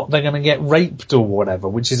whether or not they're going to get raped or whatever,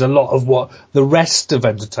 which is a lot of what the rest of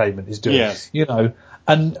entertainment is doing. Yes.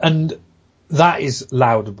 And that is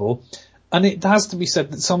laudable. And it has to be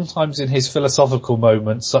said that sometimes in his philosophical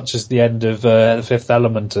moments, such as the end of The Fifth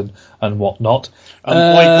Element and whatnot,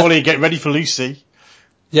 Get Ready for Lucy.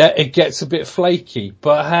 Yeah, it gets a bit flaky,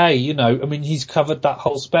 but hey, he's covered that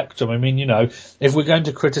whole spectrum. If we're going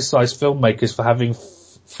to criticize filmmakers for having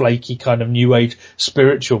flaky kind of new age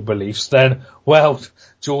spiritual beliefs, then, well,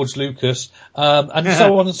 George Lucas, and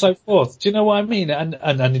so on and so forth. Do you know what I mean?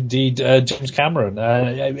 And indeed, James Cameron.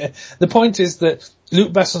 The point is that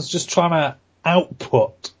Luc Besson's just trying to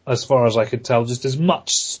output, as far as I could tell, just as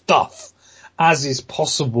much stuff as is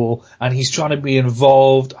possible, and he's trying to be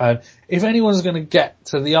involved. And if anyone's going to get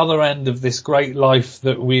to the other end of this great life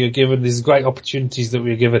that we are given, these great opportunities that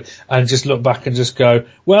we are given, and just look back and just go,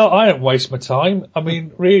 well, I don't waste my time.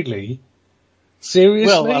 Really? Seriously?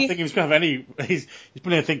 Well, I think he's going to have he's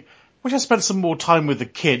going to think, wish I spent some more time with the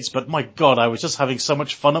kids, but my God, I was just having so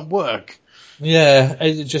much fun at work. Yeah,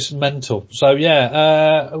 it's just mental. So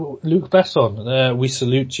yeah, Luc Besson, we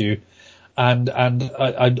salute you, and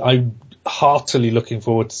I heartily looking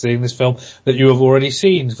forward to seeing this film that you have already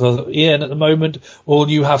seen. For Ian, at the moment, all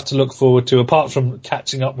you have to look forward to, apart from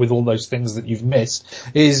catching up with all those things that you've missed,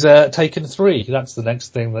 is Taken 3. That's the next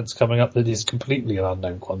thing that's coming up that is completely an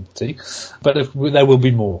unknown quantity. But there will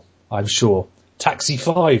be more, I'm sure. Taxi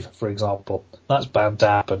 5, for example. That's bound to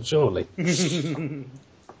happen, surely.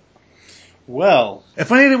 Well,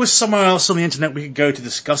 if only there was somewhere else on the internet we could go to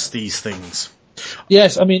discuss these things.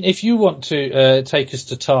 Yes, if you want to take us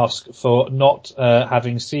to task for not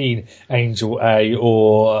having seen Angel A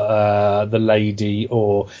or The Lady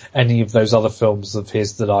or any of those other films of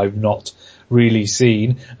his that I've not really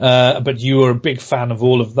seen, but you are a big fan of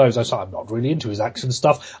all of those. I'm not really into his action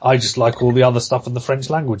stuff. I just like all the other stuff and the French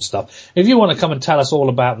language stuff. If you want to come and tell us all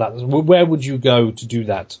about that, where would you go to do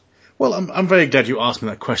that? Well, I'm very glad you asked me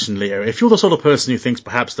that question, Leo. If you're the sort of person who thinks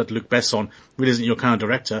perhaps that Luc Besson really isn't your kind of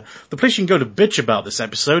director, the place you can go to bitch about this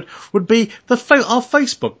episode would be our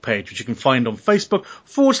Facebook page, which you can find on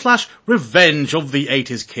Facebook/Revenge of the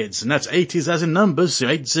 80s Kids. And that's 80s as in numbers, so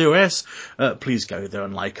 80s. Please go there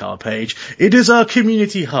and like our page. It is our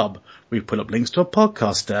community hub. We put up links to a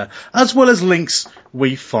podcast there, as well as links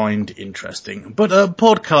we find interesting. But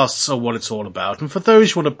podcasts are what it's all about. And for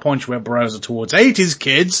those who want to point your web browser towards 80s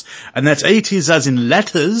Kids, and that's 80s as in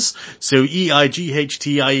letters, so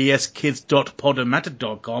EIGHTIES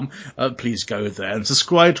kids.podomatic.com, please go there and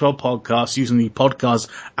subscribe to our podcast using the podcast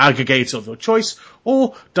aggregator of your choice,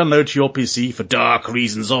 or download to your PC for dark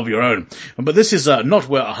reasons of your own. But this is not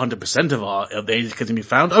where 100% of the 80s Kids can be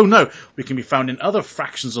found. Oh no, we can be found in other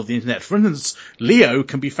fractions of the internet. For instance, Leo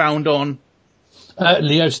can be found on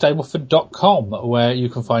leostableford.com, where you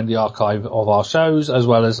can find the archive of our shows as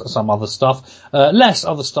well as some other stuff, less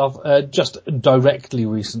other stuff just directly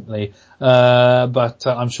recently, but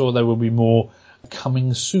I'm sure there will be more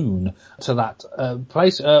coming soon to that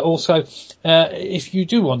place. Also, if you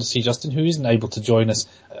do want to see Justin, who isn't able to join us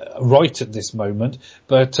right at this moment,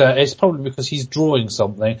 but it's probably because he's drawing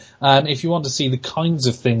something, and if you want to see the kinds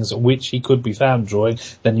of things which he could be found drawing,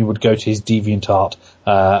 then you would go to his DeviantArt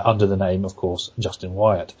under the name, of course, Justin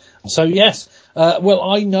Wyatt. So yes, well,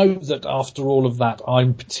 I know that after all of that,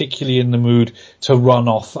 I'm particularly in the mood to run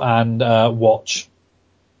off and watch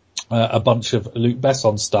a bunch of Luc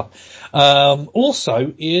Besson stuff.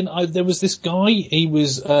 Also, Ian, there was this guy, he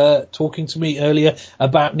was talking to me earlier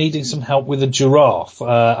about needing some help with a giraffe.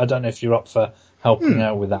 I don't know if you're up for helping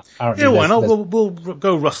out with that. Apparently, Yeah, why not? We'll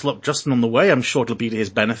go rustle up Justin on the way. I'm sure it'll be to his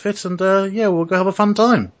benefit, and we'll go have a fun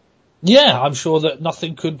time. Yeah, I'm sure that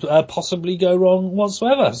nothing could possibly go wrong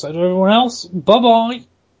whatsoever. So to everyone else, bye-bye.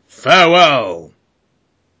 Farewell.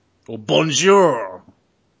 Or bonjour.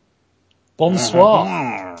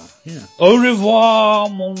 Bonsoir. Yeah. Au revoir,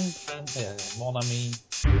 mon ami.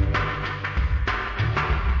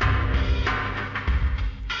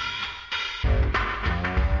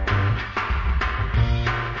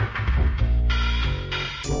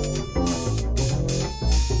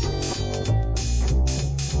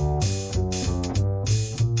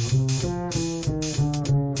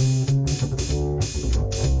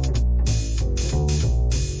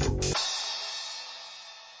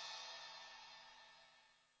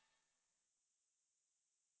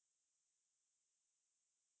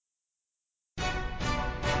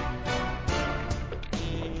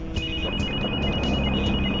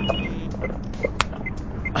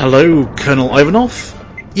 Hello, Colonel Ivanov?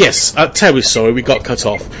 Yes, terribly sorry, we got cut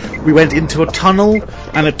off. We went into a tunnel,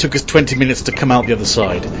 and it took us 20 minutes to come out the other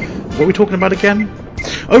side. What were we talking about again?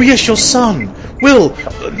 Oh yes, your son! Will,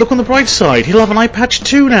 look on the bright side, he'll have an eye patch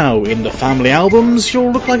too now. In the family albums,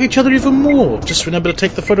 you'll look like each other even more. Just remember to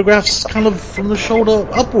take the photographs kind of from the shoulder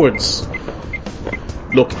upwards.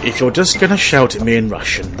 Look, if you're just going to shout at me in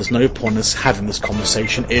Russian, there's no point in us having this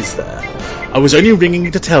conversation, is there? I was only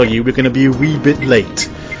ringing to tell you we're going to be a wee bit late.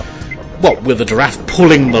 Well, with the giraffe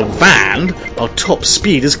pulling the van, our top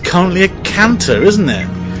speed is currently a canter, isn't it?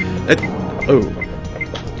 Oh,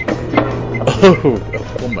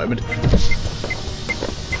 one moment.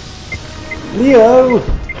 Leo,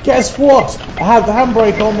 guess what? I had the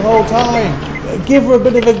handbrake on the whole time. Give her a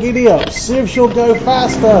bit of a giddy up, see if she'll go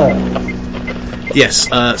faster.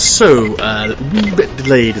 Yes, a wee bit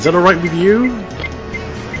delayed. Is that alright with you?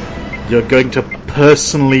 You're going to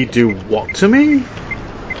personally do what to me?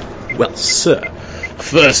 Well, sir,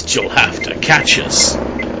 first you'll have to catch us.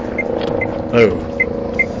 Oh,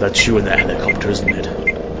 that's you in the helicopter, isn't it?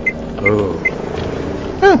 Oh,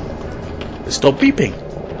 stop beeping.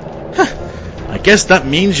 Huh. I guess that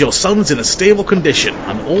means your son's in a stable condition,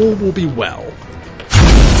 and all will be well.